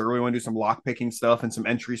firearms. I really want to do some lock picking stuff and some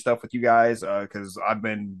entry stuff with you guys, because I've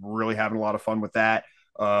been really having a lot of fun with that.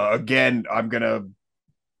 Again, I'm gonna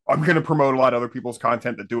promote a lot of other people's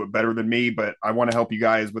content that do it better than me, but I want to help you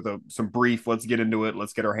guys with some brief. Let's get into it.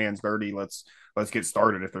 Let's get our hands dirty. Let's get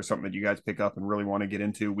started. If there's something that you guys pick up and really want to get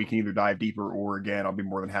into, we can either dive deeper, or again, I'll be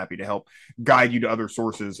more than happy to help guide you to other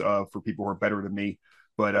sources for people who are better than me.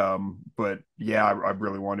 But yeah, I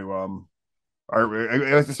really want to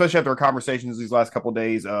especially after our conversations these last couple of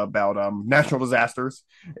days about natural disasters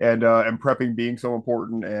and prepping being so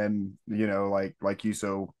important, and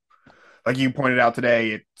like you pointed out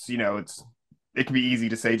today, it can be easy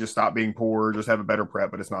to say just stop being poor, just have a better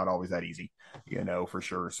prep, but it's not always that easy, for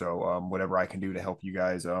sure. So whatever I can do to help you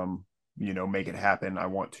guys make it happen, I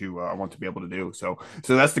want to be able to do. So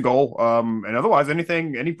that's the goal. And otherwise,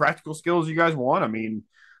 any practical skills you guys want, I mean,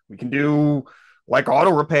 we can do like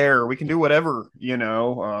auto repair, we can do whatever, I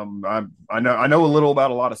know a little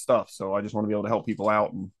about a lot of stuff, so I just want to be able to help people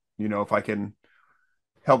out, and if I can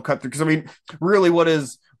help cut through, because I mean, really, what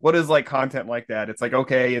is like content like that? It's like,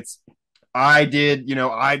 okay, I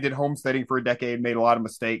did homesteading for a decade, made a lot of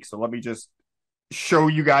mistakes, so let me just show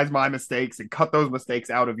you guys my mistakes and cut those mistakes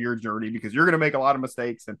out of your journey, because you're going to make a lot of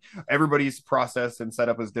mistakes, and everybody's process and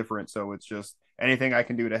setup is different. So it's just anything I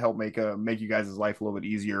can do to help make you guys' life a little bit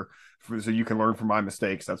easier, so you can learn from my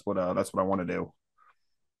mistakes. That's what I want to do.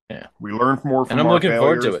 Yeah, we learn more from our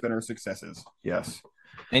failures than our successes. Yes.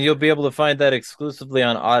 And you'll be able to find that exclusively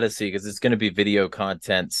on Odyssey, because it's going to be video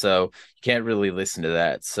content, so you can't really listen to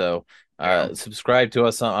that. So subscribe to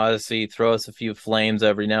us on Odyssey, throw us a few flames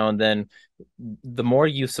every now and then. The more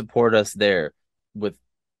you support us there with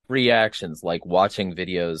free actions like watching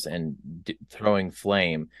videos and throwing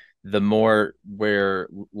flame, the more we're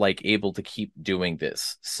like able to keep doing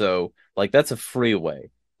this. So like that's a free way.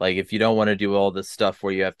 Like if you don't want to do all this stuff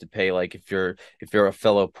where you have to pay, like if you're a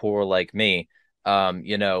fellow poor like me,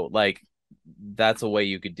 like that's a way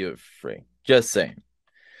you could do it for free. Just saying.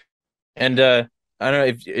 And I don't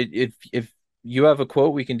know if you have a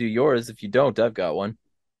quote, we can do yours. If you don't, I've got one.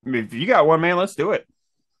 I mean, if you got one, man, let's do it.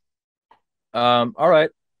 All right.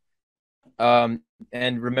 And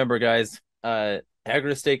remember, guys,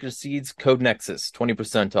 Agorist Acres Seeds, code Nexus,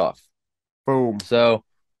 20% off. Boom. So,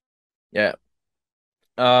 yeah.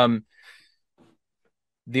 The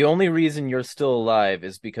only reason you're still alive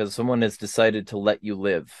is because someone has decided to let you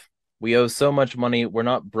live. We owe so much money. We're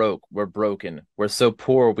not broke. We're broken. We're so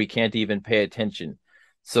poor we can't even pay attention.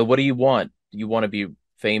 So what do you want? You want to be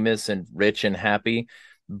famous and rich and happy,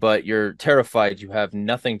 but you're terrified you have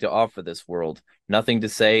nothing to offer this world, nothing to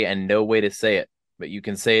say and no way to say it, but you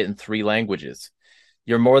can say it in 3 languages.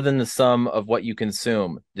 You're more than the sum of what you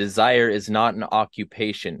consume. Desire is not an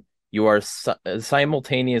occupation. You are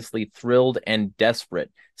simultaneously thrilled and desperate,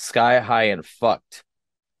 sky high and fucked.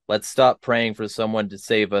 Let's stop praying for someone to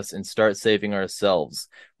save us and start saving ourselves.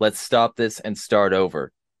 Let's stop this and start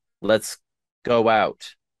over. Let's go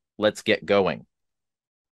out. Let's get going.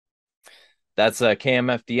 That's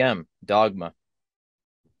KMFDM, Dogma.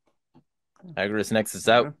 Agorist Nexus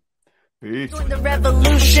out. Peace. The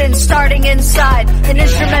revolution starting inside, an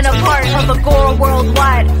instrumental part of Agora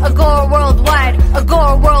worldwide, Agora worldwide,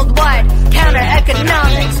 Agora worldwide. Counter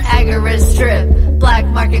economics, Agorist strip, black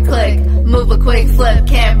market click, move a quick flip,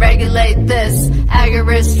 can't regulate this.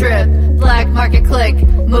 Agorist strip, black market click,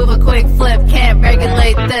 move a quick flip, can't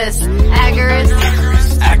regulate this.